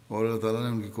اور اللہ تعالیٰ نے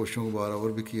ان کی کوششوں کو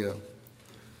برابر بھی کیا۔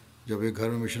 جب ایک گھر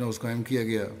میں مشن ہاؤس قائم کیا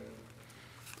گیا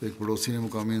تو ایک پڑوسی نے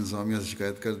مقامی انتظامیہ سے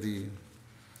شکایت کر دی۔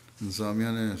 انتظامیہ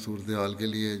نے صورتحال کے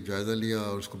لیے جائزہ لیا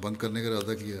اور اس کو بند کرنے کا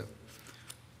ارادہ کیا،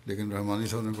 لیکن رحمانی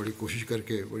صاحب نے بڑی کوشش کر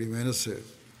کے بڑی محنت سے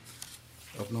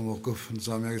اپنا موقف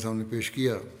انتظامیہ کے سامنے پیش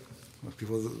کیا۔ اس کے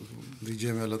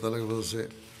نتیجے میں اللہ تعالیٰ کے فضل سے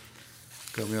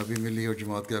کامیابی ملی اور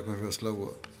جماعت کے حق میں فیصلہ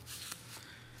ہوا۔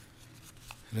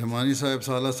 رحمانی صاحب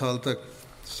سال تک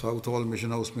ساؤتھ ہال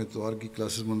مشن ہاؤس میں اتوار کی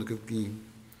کلاسز منعقد کی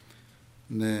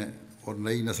نے اور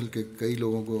نئی نسل کے کئی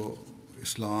لوگوں کو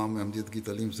اسلام احمدیت کی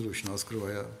تعلیم سے روشناس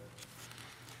کروایا۔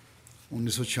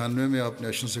 1996 میں آپ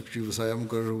نیشنل سیکرٹری وصایا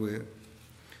مقرر ہوئے،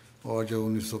 اور جب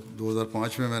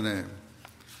 2005 میں نے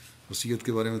وصیت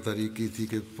کے بارے میں تحریک کی تھی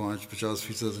کہ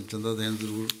 50% چندہ دہن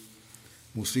ضرور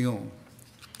موسی ہوں،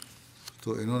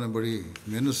 تو انہوں نے بڑی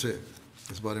محنت سے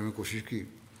اس بارے میں کوشش کی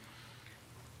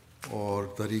اور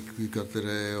تحریک بھی کرتے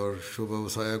رہے اور شعبہ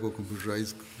وسایہ کو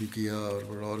کمپیوٹرائز بھی کیا اور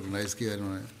بڑا آرگنائز کیا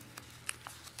انہوں نے.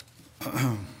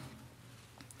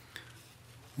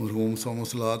 مرحوم صوم و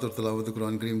صلات اور تلاوت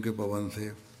قرآن کریم کے پابند تھے.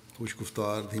 خوش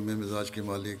گفتار، دھیمے مزاج کے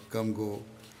مالک، کم گو،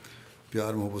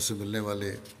 پیار محبت سے ملنے والے،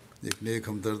 ایک نیک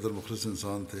ہمدرد اور مخلص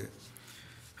انسان تھے.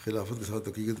 خلافت کے ساتھ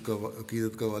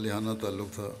عقیدت کا والہانہ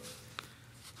تعلق تھا.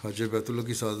 حج بیت اللہ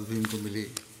کی سعادت بھی ان کو ملی.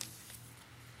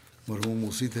 مرحوم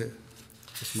موسی تھے.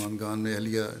 عثمان خان میں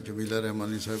اہلیہ جمیلہ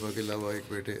رحمانی صاحبہ کے علاوہ ایک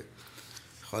بیٹے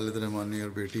خالد رحمانی اور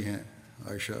بیٹی ہیں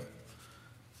عائشہ.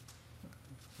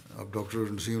 اب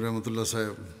ڈاکٹر نسیم رحمۃ اللہ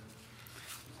صاحب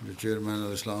جو چیئرمین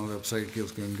الاسلام ویب سائٹ کے،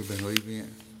 اس کے ان کے بہنوئی بھی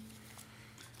ہیں.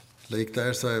 لائق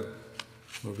طاہر صاحب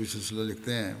اور بھی سلسلہ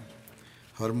لکھتے ہیں،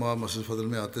 ہر ماہ مسجد فضل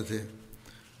میں آتے تھے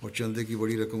اور چندے کی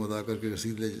بڑی رقم ادا کر کے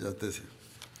رسید لے جاتے تھے.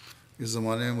 اس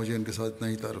زمانے میں مجھے ان کے ساتھ اتنا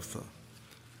ہی تعارف تھا،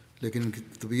 لیکن ان کی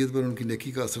طبیعت پر ان کی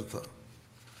نیکی کا اثر تھا.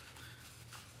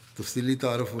 تفصیلی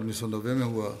تعارف 1990 میں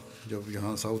ہوا جب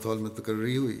یہاں ساؤتھ ہال میں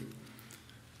تقرری ہوئی.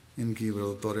 ان کی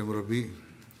بطور مربی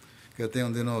کہتے ہیں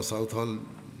ان دنوں ساؤتھ ہال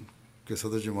کے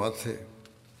صدر جماعت تھے.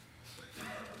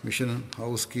 مشن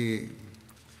ہاؤس کی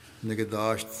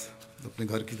نگہداشت اپنے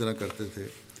گھر کی طرح کرتے تھے.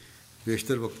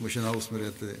 بیشتر وقت مشن ہاؤس میں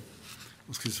رہتے،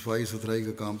 اس کی صفائی ستھرائی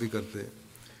کا کام بھی کرتے.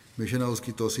 مشن ہاؤس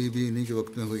کی توسیع بھی انہی کے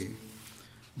وقت میں ہوئی.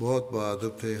 بہت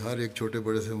باادب تھے، ہر ایک چھوٹے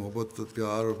بڑے سے محبت،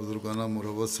 پیار اور بزرگانہ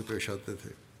مروت سے پیش آتے تھے.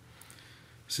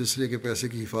 سلسلے کے پیسے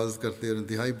کی حفاظت کرتے اور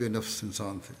انتہائی بے نفس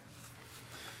انسان تھے.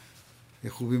 یہ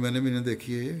خوبی میں نے بھی نہیں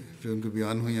دیکھی ہے، جو ان کے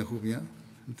بیان ہوئی ہیں خوبیاں.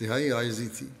 انتہائی عاجزی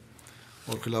تھی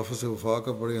اور خلافت سے وفا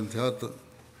کا بڑے انتہا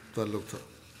تعلق تھا.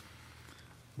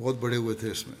 بہت بڑے ہوئے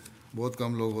تھے اس میں، بہت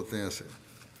کم لوگ ہوتے ہیں ایسے.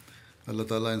 اللہ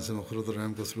تعالیٰ ان سے مغفرت اور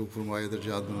رحم کا سلوک فرمائے،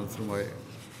 درجات بلند فرمائے،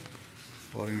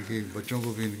 اور ان کی بچوں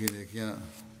کو بھی ان کی نیکیاں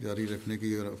جاری رکھنے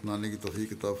کی اور اپنانے کی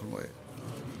توفیق عطا فرمائے.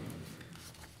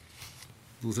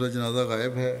 دوسرا جنازہ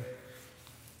غائب ہے.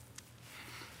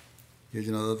 یہ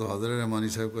جنازہ تو حاضر رحمانی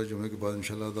صاحب کا جمعے کے بعد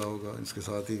انشاءاللہ ادا ہوگا. اس کے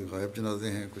ساتھ ہی غائب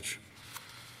جنازے ہیں کچھ.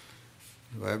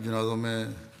 غائب جنازوں میں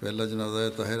پہلا جنازہ ہے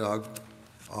طاہر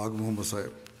آگ محمد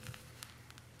صاحب.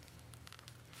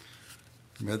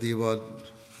 مہدی آباد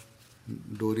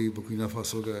ڈوری برکینا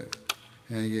فاسو گئے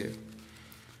ہیں یہ.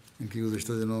 ان کی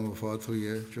گزشتہ دنوں میں وفات ہوئی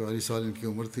ہے. 44 سال ان کی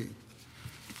عمر تھی.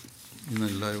 انا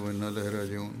للہ و انا الیہ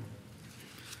راجعون.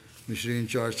 مشری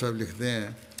انچارج صاحب لکھتے ہیں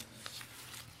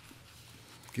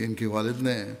کہ ان کے والد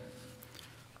نے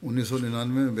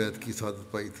 1999 میں بیعت کی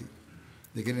سعادت پائی تھی،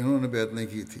 لیکن انہوں نے بیعت نہیں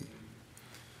کی تھی.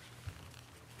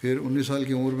 پھر 19 سال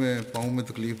کی عمر میں پاؤں میں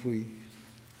تکلیف ہوئی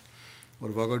اور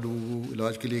واگا ڈوگو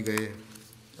علاج کے لیے گئے.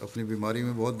 اپنی بیماری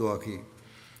میں بہت دعا کی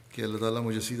کہ اللہ تعالیٰ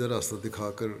مجھے سیدھا راستہ دکھا،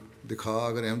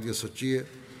 اگر احمدیت سچی ہے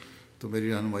تو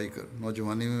میری رہنمائی کر.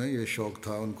 نوجوانی میں یہ شوق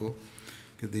تھا ان کو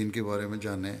کہ دین کے بارے میں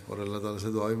جانیں، اور اللہ تعالیٰ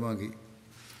سے دعا بھی مانگی.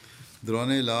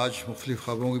 دوران علاج مختلف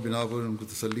خبروں کی بنا پر ان کو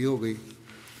تسلی ہو گئی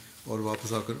اور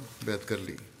واپس آ کر بیعت کر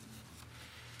لی.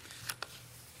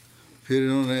 پھر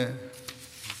انہوں نے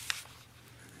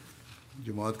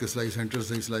جماعت کے اصلاحی سینٹر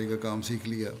سے اصلاحی کا کام سیکھ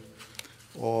لیا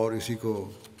اور اسی کو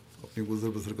اپنی گزر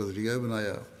بسر کا ذریعہ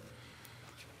بنایا.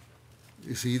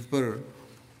 اس عید پر،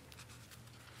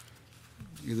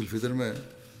 عید الفطر میں،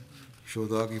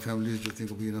 شہداء کی فیملیز جو تھیں،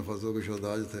 کبھی نفاذوں کے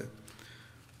شہداء جو تھے،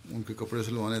 ان کے کپڑے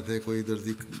سلوانے تھے. کوئی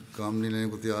دردی کام نہیں لینے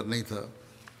کو تیار نہیں تھا.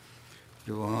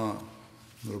 جو وہاں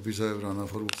مربی صاحب رانا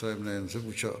فاروق صاحب نے ان سے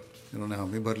پوچھا، انہوں نے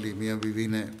حامی بھر لی. میاں بیوی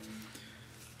نے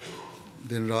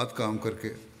دن رات کام کر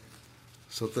کے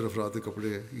 70 افراد کے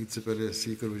کپڑے عید سے پہلے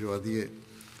سی کر بھجوا دیے.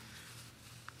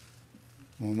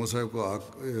 محمد صاحب کو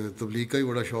تبلیغ کا ہی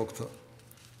بڑا شوق تھا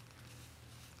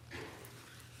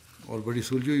اور بڑی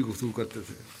سلجھی ہوئی گفتگو کرتے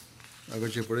تھے.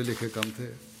 اگرچہ پڑھے لکھے کم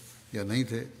تھے یا نہیں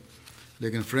تھے،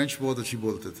 لیکن فرینچ بہت اچھی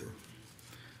بولتے تھے.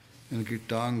 ان کی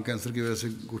ٹانگ کینسر کی وجہ سے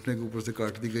گھٹنے کے اوپر سے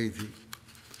کاٹ دی گئی تھی.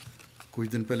 کچھ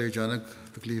دن پہلے اچانک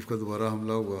تکلیف کا دوبارہ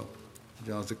حملہ ہوا.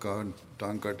 جہاں سے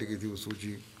ٹانگ کاٹی گئی تھی وہ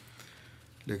سوجی،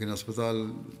 لیکن اسپتال،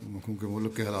 کیونکہ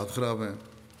ملک کے حالات خراب ہیں،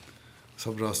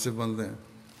 سب راستے بند ہیں،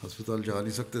 ہسپتال جا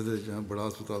نہیں سکتے تھے. جہاں بڑا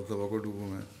ہسپتال تھا واگا ڈوگو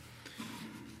میں،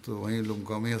 تو وہیں لوگ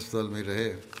مقامی ہسپتال میں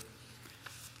رہے.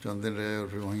 چند دن رہے اور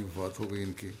پھر وہیں وفات ہو گئی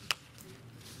ان کی.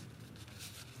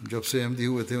 جب سے احمدی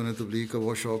ہوئے تھے انہیں تبلیغ کا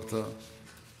بہت شوق تھا.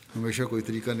 ہمیشہ کوئی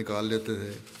طریقہ نکال لیتے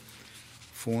تھے.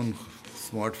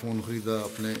 اسمارٹ فون خریدا.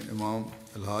 اپنے امام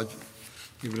الحاج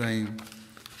ابراہیم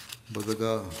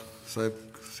بدگاہ صاحب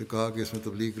سے کہا کہ اس میں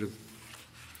تبلیغ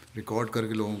ریکارڈ کر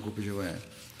کے لوگوں کو بھجوائیں،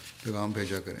 پیغام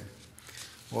بھیجا کریں،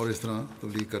 اور اس طرح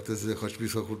تبلیغ کرتے تھے. خرچ بھی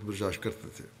اس کا خود برداشت کرتے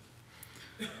تھے.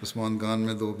 عثمان خان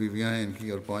میں 2 بیویاں ہیں ان کی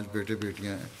اور 5 بیٹے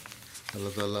بیٹیاں ہیں. اللہ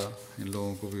تعالیٰ ان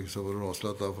لوگوں کو بھی صبر و حوصلہ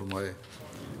عطا فرمائے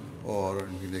اور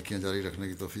ان کی نیکیاں جاری رکھنے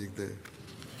کی توفیق دے،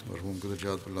 مرحوم کے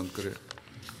درجات بلند کرے۔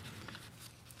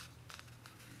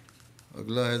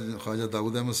 اگلا ہے خواجہ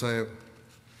داؤد احمد صاحب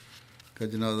کا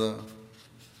جنازہ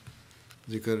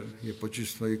ذکر۔ یہ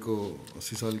 25 مئی کو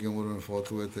 80 سال کی عمر میں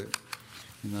فوت ہوئے تھے۔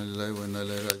 انا للہ و انا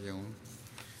الیہ راجعون۔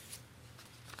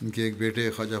 ان کے ایک بیٹے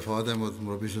خواجہ فہد احمد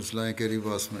مربی سلسلہ ہیں کیری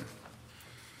باس میں،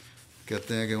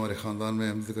 کہتے ہیں کہ ہمارے خاندان میں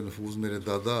احمد کا نفوذ میرے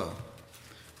دادا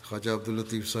خواجہ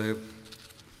عبداللطیف صاحب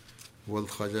ولد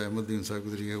خواجہ احمد دین صاحب کے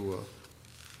ذریعے ہوا۔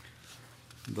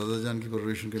 دادا جان کی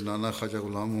پرورش ان کے نانا خواجہ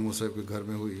غلام محمد صاحب کے گھر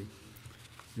میں ہوئی،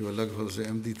 جو اللہ کے فضل سے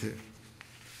احمدی تھے۔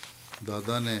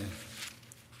 دادا نے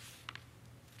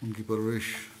ان کی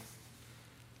پرورش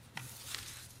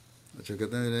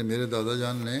کہتے ہیں میرے دادا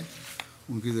جان نے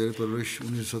ان کی زیر پرورش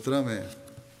 1917 میں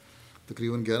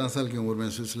تقریباً 11 سال کی عمر میں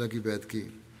سلسلہ کی بیعت کی،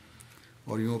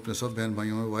 اور یوں اپنے سب بہن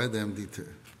بھائیوں میں واحد احمدی تھے۔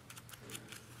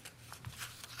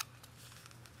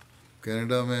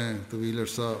 کینیڈا میں طویل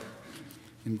عرصہ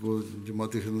ان کو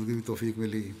جماعتی خدمت کی بھی توفیق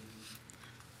ملی۔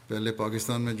 پہلے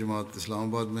پاکستان میں جماعت اسلام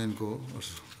آباد میں ان کو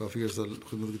کافی عرصہ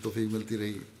خدمت کی توفیق ملتی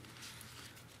رہی۔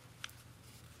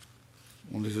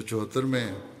 1974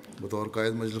 میں بطور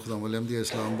قائد مجلس خدام احمدیہ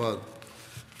اسلام آباد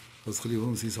حضرت خلیفہ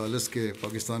مسیح ثالث کے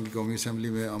پاکستان کی قومی اسمبلی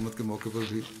میں آمد کے موقع پر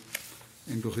بھی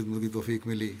ان کو خدمت کی توفیق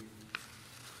ملی۔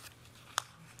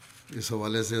 اس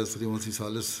حوالے سے حضرت خلیفہ مسیح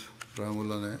ثالث رحمہ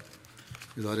اللہ نے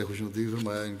اظہار خوشنودی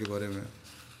فرمایا ان کے بارے میں۔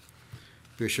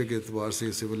 پیشے کے اعتبار سے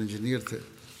یہ سول انجینئر تھے،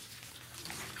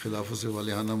 خلافت سے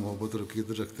والہانہ محبت اور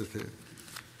عقیدت رکھتے تھے،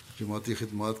 جماعتی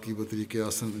خدمات کی بطریق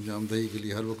آسن انجام دہی کے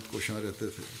لیے ہر وقت کوشاں رہتے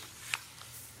تھے۔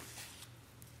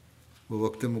 وہ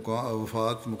وقت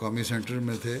وفات مقامی سینٹر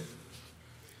میں تھے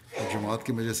اور جماعت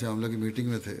کی مجلس عاملہ کی میٹنگ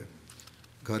میں تھے۔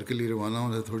 گھر کے لیے روانہ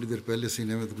ہونے سے تھوڑی دیر پہلے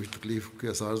سینے میں تو کچھ تکلیف کے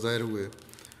آثار ظاہر ہوئے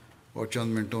اور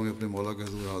چند منٹوں میں اپنے مولا کے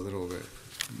حضور حاضر ہو گئے۔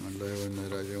 اللہ و انا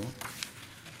راجعون۔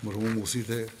 مرحوم موسی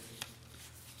تھے۔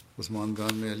 عثمان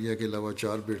خان میں اہلیہ کے علاوہ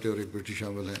 4 بیٹے اور 1 بیٹی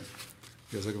شامل ہیں۔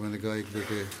 جیسا کہ میں نے کہا، ایک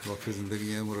بیٹے وقف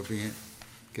زندگی ہیں، مربی ہیں،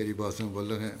 کیری باس میں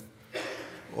مبلغ ہیں،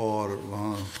 اور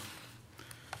وہاں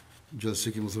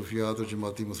جلسے کی مصروفیات اور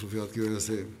جماعتی مصروفیات کی وجہ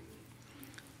سے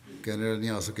کینیڈا نہیں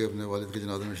آ سکے، اپنے والد کے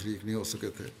جنازے میں شریک نہیں ہو سکے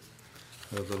تھے۔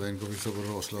 اللہ تعالیٰ ان کو بھی صبر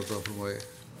و حوصلہ عطا فرمائے،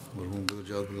 مرحوم کو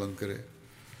درجات بلند کرے۔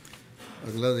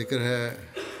 اگلا ذکر ہے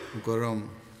مکرم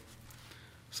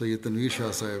سید تنویر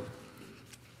شاہ صاحب،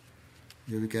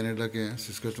 یہ بھی کینیڈا کے ہیں،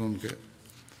 سسکٹون کے۔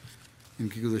 ان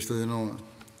کی گزشتہ دنوں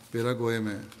پیراگوئے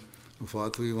میں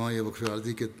وفات ہوئی، وہاں یہ وقف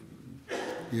عارضی کے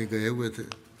یہ گئے ہوئے تھے۔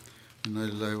 انا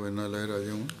للہ و انا الیہ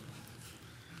راجعون۔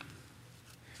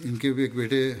 ان کے بھی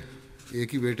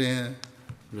ایک ہی بیٹے ہیں،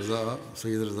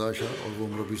 سید رضا شاہ، اور وہ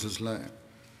مربی سلسلہ ہیں۔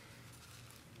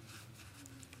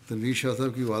 تنویر شاہ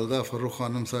صاحب کی والدہ فرخ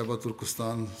خانم صاحبہ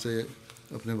ترکستان سے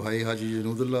اپنے بھائی حاجی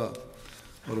جنود اللہ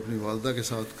اور اپنی والدہ کے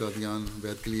ساتھ قادیان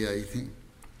بیعت کے لیے آئی تھیں۔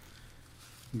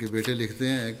 ان کے بیٹے لکھتے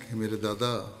ہیں کہ میرے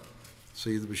دادا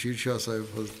سید بشیر شاہ صاحب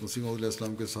حضرت مسیح موعود علیہ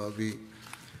السلام کے صحابی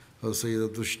حضرت سید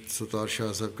عبدالستار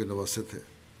شاہ صاحب کے نواسے تھے۔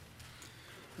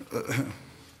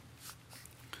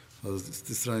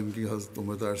 اس طرح ان کی حضرت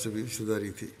عمر طاہر سے بھی رشتہ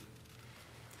داری تھی۔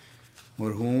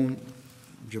 مرحوم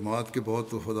جماعت کے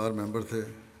بہت وفادار ممبر تھے۔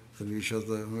 تنویر شاہ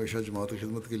صاحب ہمیشہ جماعت کی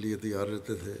خدمت کے لیے تیار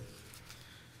رہتے تھے۔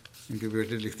 ان کے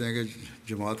بیٹے لکھتے ہیں کہ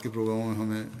جماعت کے پروگراموں میں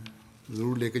ہمیں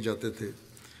ضرور لے کے جاتے تھے،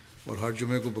 اور ہر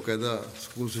جمعے کو باقاعدہ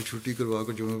اسکول سے چھٹی کروا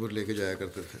کر جمعے پر لے کے جایا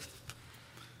کرتے تھے۔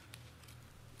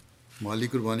 مالی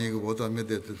قربانی کو بہت اہمیت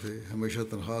دیتے تھے، ہمیشہ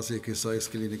تنخواہ سے ایک حصہ اس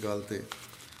کے لیے نکالتے،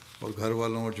 اور گھر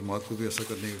والوں اور جماعت کو بھی ایسا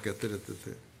کرنے کا کہتے رہتے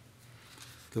تھے۔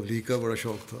 تبلیغ کا بڑا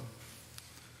شوق تھا،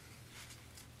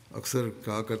 اکثر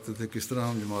کہا کرتے تھے کس طرح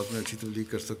ہم جماعت میں اچھی تبلیغ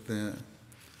کر سکتے ہیں۔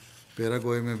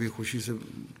 پیراگوئے میں بھی خوشی سے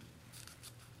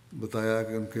بتایا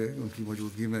کہ ان کی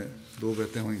موجودگی میں 2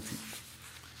 بیعتیں ہوئی تھیں۔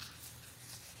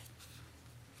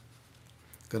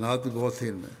 قناعت بھی بہت تھی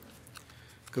ان میں،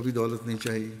 کبھی دولت نہیں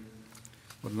چاہیے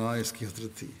اور نہ اس کی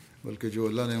حسرت تھی، بلکہ جو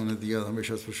اللہ نے انہیں دیا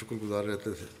ہمیشہ اس پر شکر گزار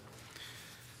رہتے تھے۔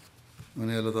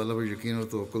 انہیں اللہ تعالیٰ پر یقین اور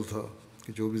توکل تھا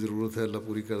کہ جو بھی ضرورت ہے اللہ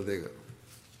پوری کر دے گا۔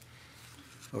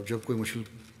 اب جب کوئی مشکل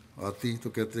آتی تو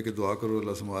کہتے کہ دعا کرو،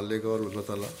 اللہ سنبھال لے گا، اور اللہ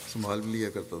تعالیٰ سنبھال بھی لیا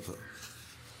کرتا تھا۔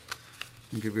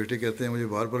 ان کے بیٹے کہتے ہیں مجھے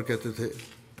بار بار کہتے تھے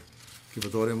کہ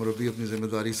بطور مربی اپنی ذمہ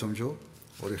داری سمجھو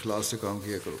اور اخلاص سے کام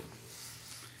کیا کرو۔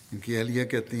 ان کی اہلیہ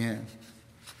کہتی ہیں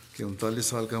کہ 39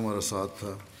 سال کا ہمارا ساتھ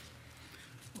تھا،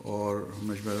 اور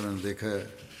میں نے دیکھا ہے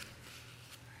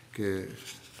کہ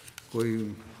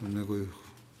ہم نے کوئی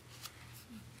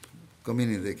کمی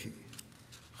نہیں دیکھی۔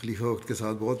 خلیفہ وقت کے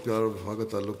ساتھ بہت پیار اور وفا کا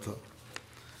تعلق تھا،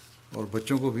 اور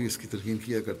بچوں کو بھی اس کی تلقین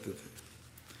کیا کرتے تھے۔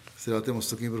 صراط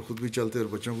مستقیم پر خود بھی چلتے اور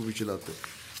بچوں کو بھی چلاتے۔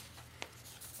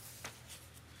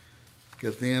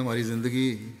 کہتے ہیں ہماری زندگی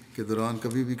کے دوران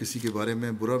کبھی بھی کسی کے بارے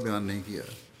میں برا بیان نہیں کیا،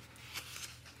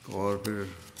 اور پھر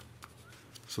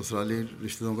سسرالی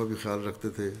رشتہ داروں کا بھی خیال رکھتے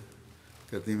تھے۔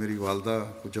 کہتے ہیں میری والدہ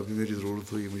کو جب بھی میری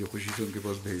ضرورت ہوئی مجھے خوشی سے ان کے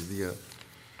پاس بھیج دیا۔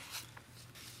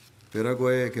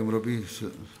 پیراگوئے کے مربی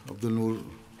عبد النور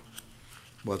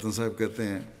باطن صاحب کہتے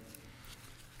ہیں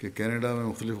کہ کینیڈا میں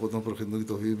مختلف عہدوں پر خدمت کی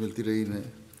توفیق ملتی رہی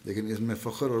انہیں، لیکن اس میں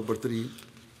فخر اور برتری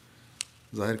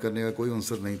ظاہر کرنے کا کوئی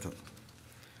عنصر نہیں تھا۔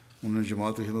 انہیں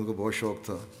جماعت کی خدمت کا بہت شوق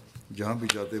تھا، جہاں بھی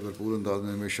جاتے بھرپور انداز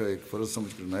میں ہمیشہ ایک فرض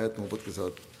سمجھ کر نہایت محبت کے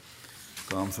ساتھ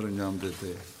کام سر انجام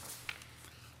دیتے۔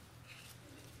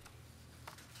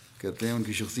 کہتے ہیں ان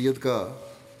کی شخصیت کا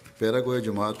پیراگوئے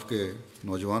جماعت کے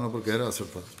نوجوانوں پر گہرا اثر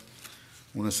تھا،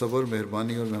 انہیں صبر،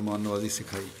 مہربانی اور مہمان نوازی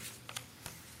سکھائی۔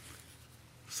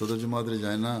 صدر جماعت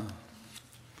رجائنا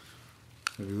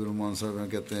حبیب الرحمان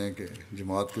صاحب کہتے ہیں کہ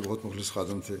جماعت کے بہت مخلص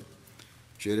خادم تھے،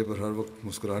 چہرے پر ہر وقت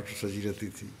مسکراہٹ سجی رہتی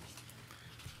تھی،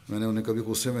 میں نے انہیں کبھی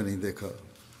غصے میں نہیں دیکھا،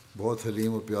 بہت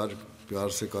حلیم اور پیار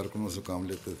سے کارکنوں سے کام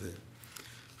لیتے تھے،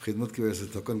 خدمت کی وجہ سے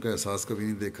تھکن کا احساس کبھی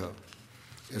نہیں دیکھا،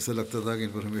 ایسا لگتا تھا کہ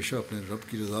ان پر ہمیشہ اپنے رب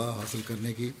کی رضا حاصل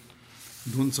کرنے کی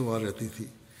دھن سوار رہتی تھی،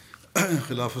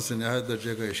 خلافت سے نہایت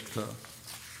درجے کا عشق تھا۔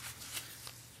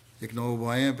 ایک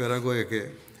نوبائیں ہیں پیراگوئے کے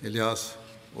الیاس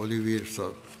اولیویر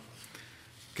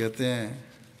صاحب کہتے ہیں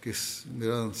کہ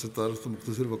میرا ان سے تعارف تو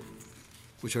مختصر وقت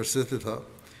کچھ عرصے سے تھا،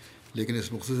 لیکن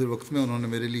اس مختصر وقت میں انہوں نے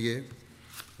میرے لیے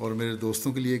اور میرے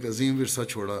دوستوں کے لیے ایک عظیم ورثہ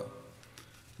چھوڑا،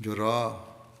 جو راہ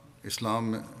اسلام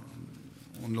میں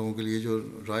ان لوگوں کے لیے جو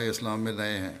راہ اسلام میں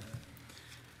نئے ہیں۔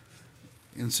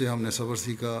 ان سے ہم نے صبر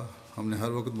سیکھا، ہم نے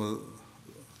ہر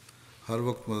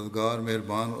وقت مددگار،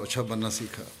 مہربان اور اچھا بننا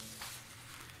سیکھا۔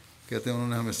 کہتے ہیں انہوں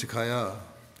نے ہمیں سکھایا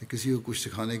کہ کسی کو کچھ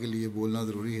سکھانے کے لیے بولنا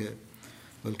ضروری ہے،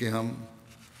 بلکہ ہم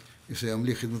اسے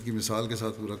عملی خدمت کی مثال کے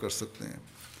ساتھ پورا کر سکتے ہیں۔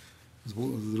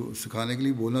 سکھانے کے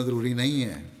لیے بولنا ضروری نہیں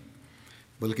ہے،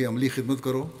 بلکہ عملی خدمت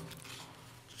کرو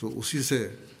تو اسی سے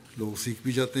لوگ سیکھ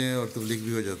بھی جاتے ہیں اور تبلیغ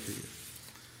بھی ہو جاتی ہے۔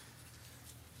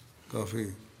 کافی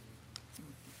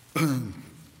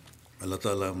اللہ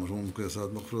تعالیٰ مرحوم کے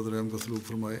ساتھ مغفرت و رحم کا سلوک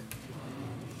فرمائے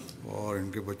اور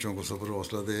ان کے بچوں کو صبر و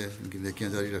حوصلہ دے، ان کی نیکیاں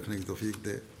جاری رکھنے کی توفیق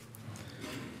دے۔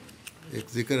 ایک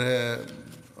ذکر ہے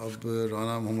اب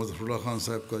رانا محمد ظفر اللہ خان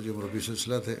صاحب کا، جو مربی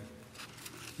سلسلہ تھے،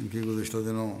 ان کی گزشتہ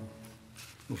دنوں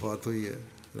وفات ہوئی ہے۔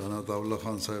 رانا عطاء اللہ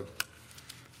خان صاحب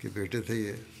کے بیٹے تھے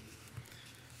یہ۔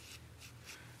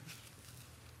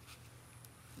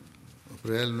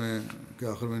 اپریل میں کے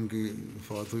آخر میں ان کی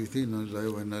وفات ہوئی تھی، انا للہ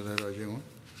و انا الیہ راجعون۔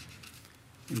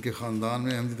 ان کے خاندان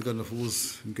میں احمدیت کا نفوذ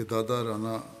ان کے دادا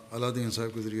رانا الدین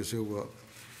صاحب کے ذریعے سے ہوا،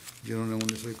 جنہوں نے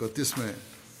 1931 میں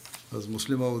حضرت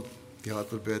مسلم موعود کے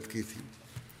ہاتھ پر بیعت کی تھی۔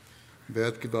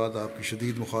 بیعت کے بعد آپ کی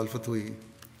شدید مخالفت ہوئی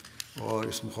اور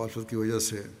اس مخالفت کی وجہ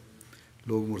سے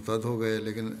لوگ مرتد ہو گئے،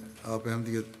 لیکن آپ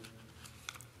احمدیت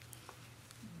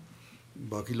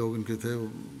باقی لوگ ان کے تھے،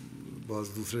 بعض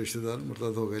دوسرے رشتہ دار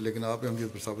مرتد ہو گئے، لیکن آپ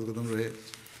احمدیت پر ثابت قدم رہے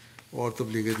اور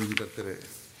تبلیغ دین کرتے رہے۔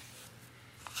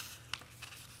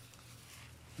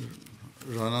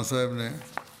 رانا صاحب نے،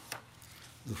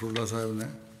 ظفر اللہ صاحب نے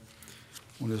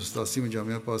 1987 میں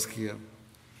جامعہ پاس کیا،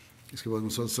 اس کے بعد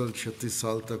مسلسل 36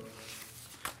 سال تک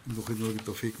ان کو خدمت کی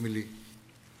توفیق ملی۔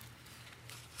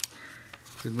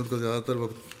 خدمت کا زیادہ تر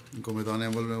وقت ان کو میدان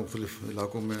عمل میں مختلف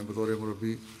علاقوں میں بطور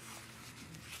مربی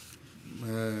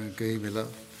کے ہی ملا۔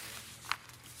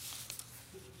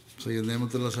 سید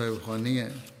نعمت اللہ صاحب خوانی ہیں،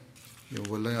 یہ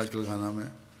مبلغ ہیں آج کل گھانا میں،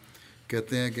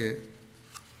 کہتے ہیں کہ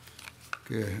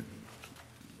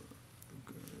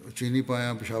چینی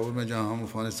پایا پشاور میں، جہاں ہم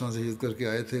افغانستان سے ہجرت کر کے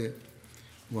آئے تھے،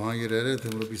 وہاں یہ رہ رہے تھے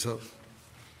مربی صاحب۔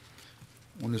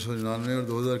 1999 اور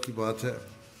 2000 کی بات ہے۔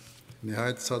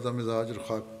 نہایت سادہ مزاج اور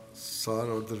خاکسار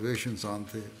اور درویش انسان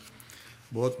تھے،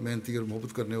 بہت محنتی اور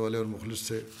محبت کرنے والے اور مخلص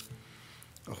تھے۔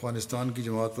 افغانستان کی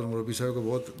جماعت پر مربی صاحب کا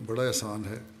بہت بڑا احسان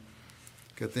ہے۔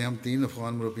 کہتے ہیں ہم 3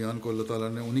 افغان مربیان کو اللہ تعالیٰ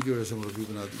نے انہی کی وجہ سے مربی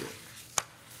بنا دیا۔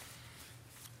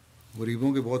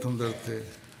 غریبوں کے بہت ہمدرد تھے،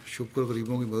 چھپ کر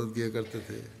غریبوں کی مدد کیا کرتے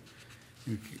تھے۔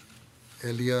 ان کی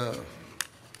اہلیہ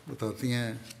بتاتی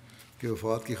ہیں کہ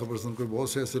وفات کی خبر سن کر بہت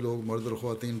سے ایسے لوگ، مرد اور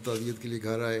خواتین، تعزیت کے لیے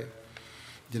گھر آئے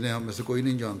جنہیں ہم میں سے کوئی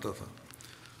نہیں جانتا تھا۔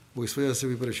 وہ اس وجہ سے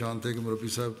بھی پریشان تھے کہ مربی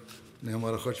صاحب نے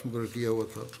ہمارا خرچ مقرر کیا ہوا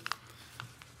تھا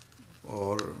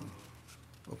اور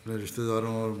اپنے رشتہ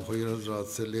داروں اور مخیر حضرات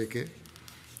سے لے کے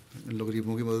ان لوگ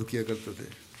غریبوں کی مدد کیا کرتے تھے۔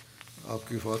 آپ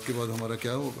کی وفات کے بعد ہمارا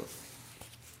کیا ہوگا؟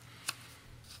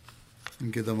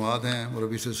 ان کے داماد ہیں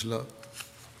مربی سلسلہ،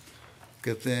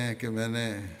 کہتے ہیں کہ میں نے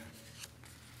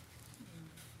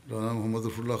رانا محمد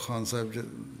ظفر اللہ خان صاحب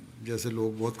جیسے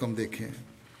لوگ بہت کم دیکھے ہیں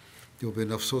جو بے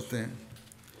نفس ہوتے ہیں۔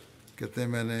 کہتے ہیں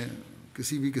میں نے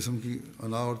کسی بھی قسم کی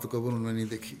انا اور تکبر ان میں نہیں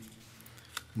دیکھی۔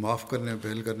 माफ़ करने में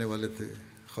पहल करने वाले थे,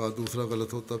 ख़्वाह दूसरा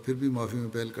गलत होता फिर भी माफ़ी में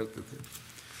पहल करते थे।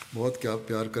 बहुत क्या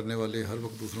प्यार करने वाले, हर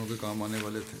वक्त दूसरों के काम आने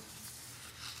वाले थे।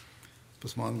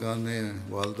 पसमानगान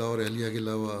में वालदा और अहलिया के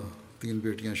अलावा 3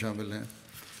 बेटियां शामिल हैं।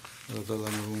 अल्लाह ताला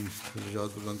मरहूम दर्जात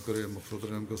बुलंद करे, मग़फ़िरत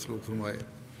रहम का सलूक फरमाए,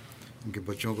 उनके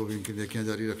बच्चों को भी इनकी नेकियां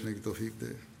जारी रखने की तौफ़ीक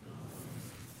दे।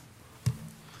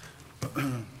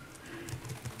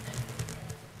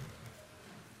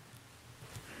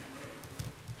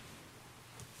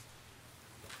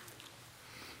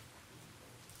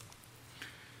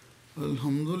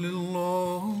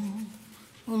 अल्हम्दुलिल्लाह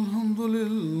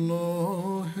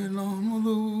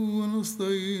नहमदुहु व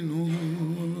नस्तईनुहु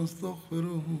व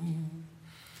नस्तग़फ़िरुहु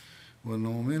व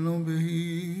नु'मिनु बिही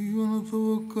व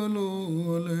नतवक्कलु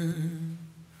अलैहि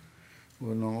व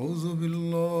नऊज़ु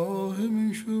बिल्लाहि मिन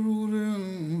शुरूरि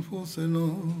अनफुसिना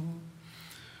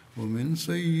व मिन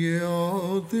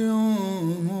सय्यिआति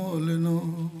अअमालिना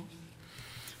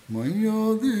मन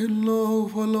यहदिहिल्लाहु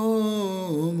फला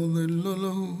मुदिल्ल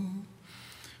लहु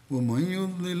ومن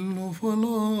يضلل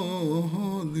فلا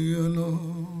هادي له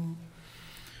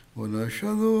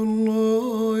ونشهد أن لا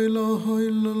إله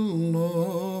إلا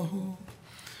الله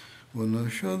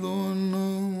ونشهد أن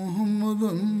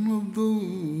محمدا عبده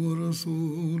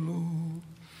ورسوله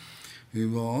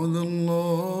عباد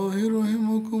الله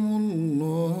رحمكم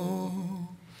الله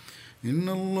إن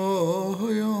الله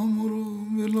يأمر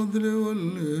بالعدل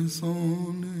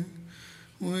والإحسان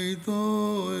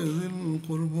وإيتاء ذي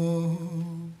القربى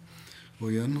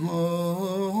وينهى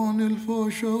عن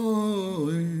الفحشاء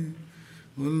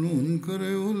والمنكر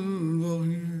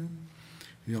والبغي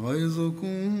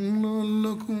يعظكم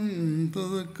لعلكم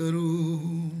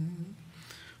تذكرون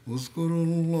اذكروا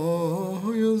الله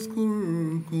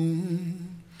يذكركم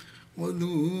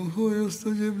وادعوه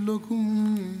يستجب لكم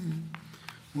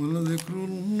ولذكر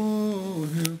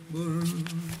الله أكبر.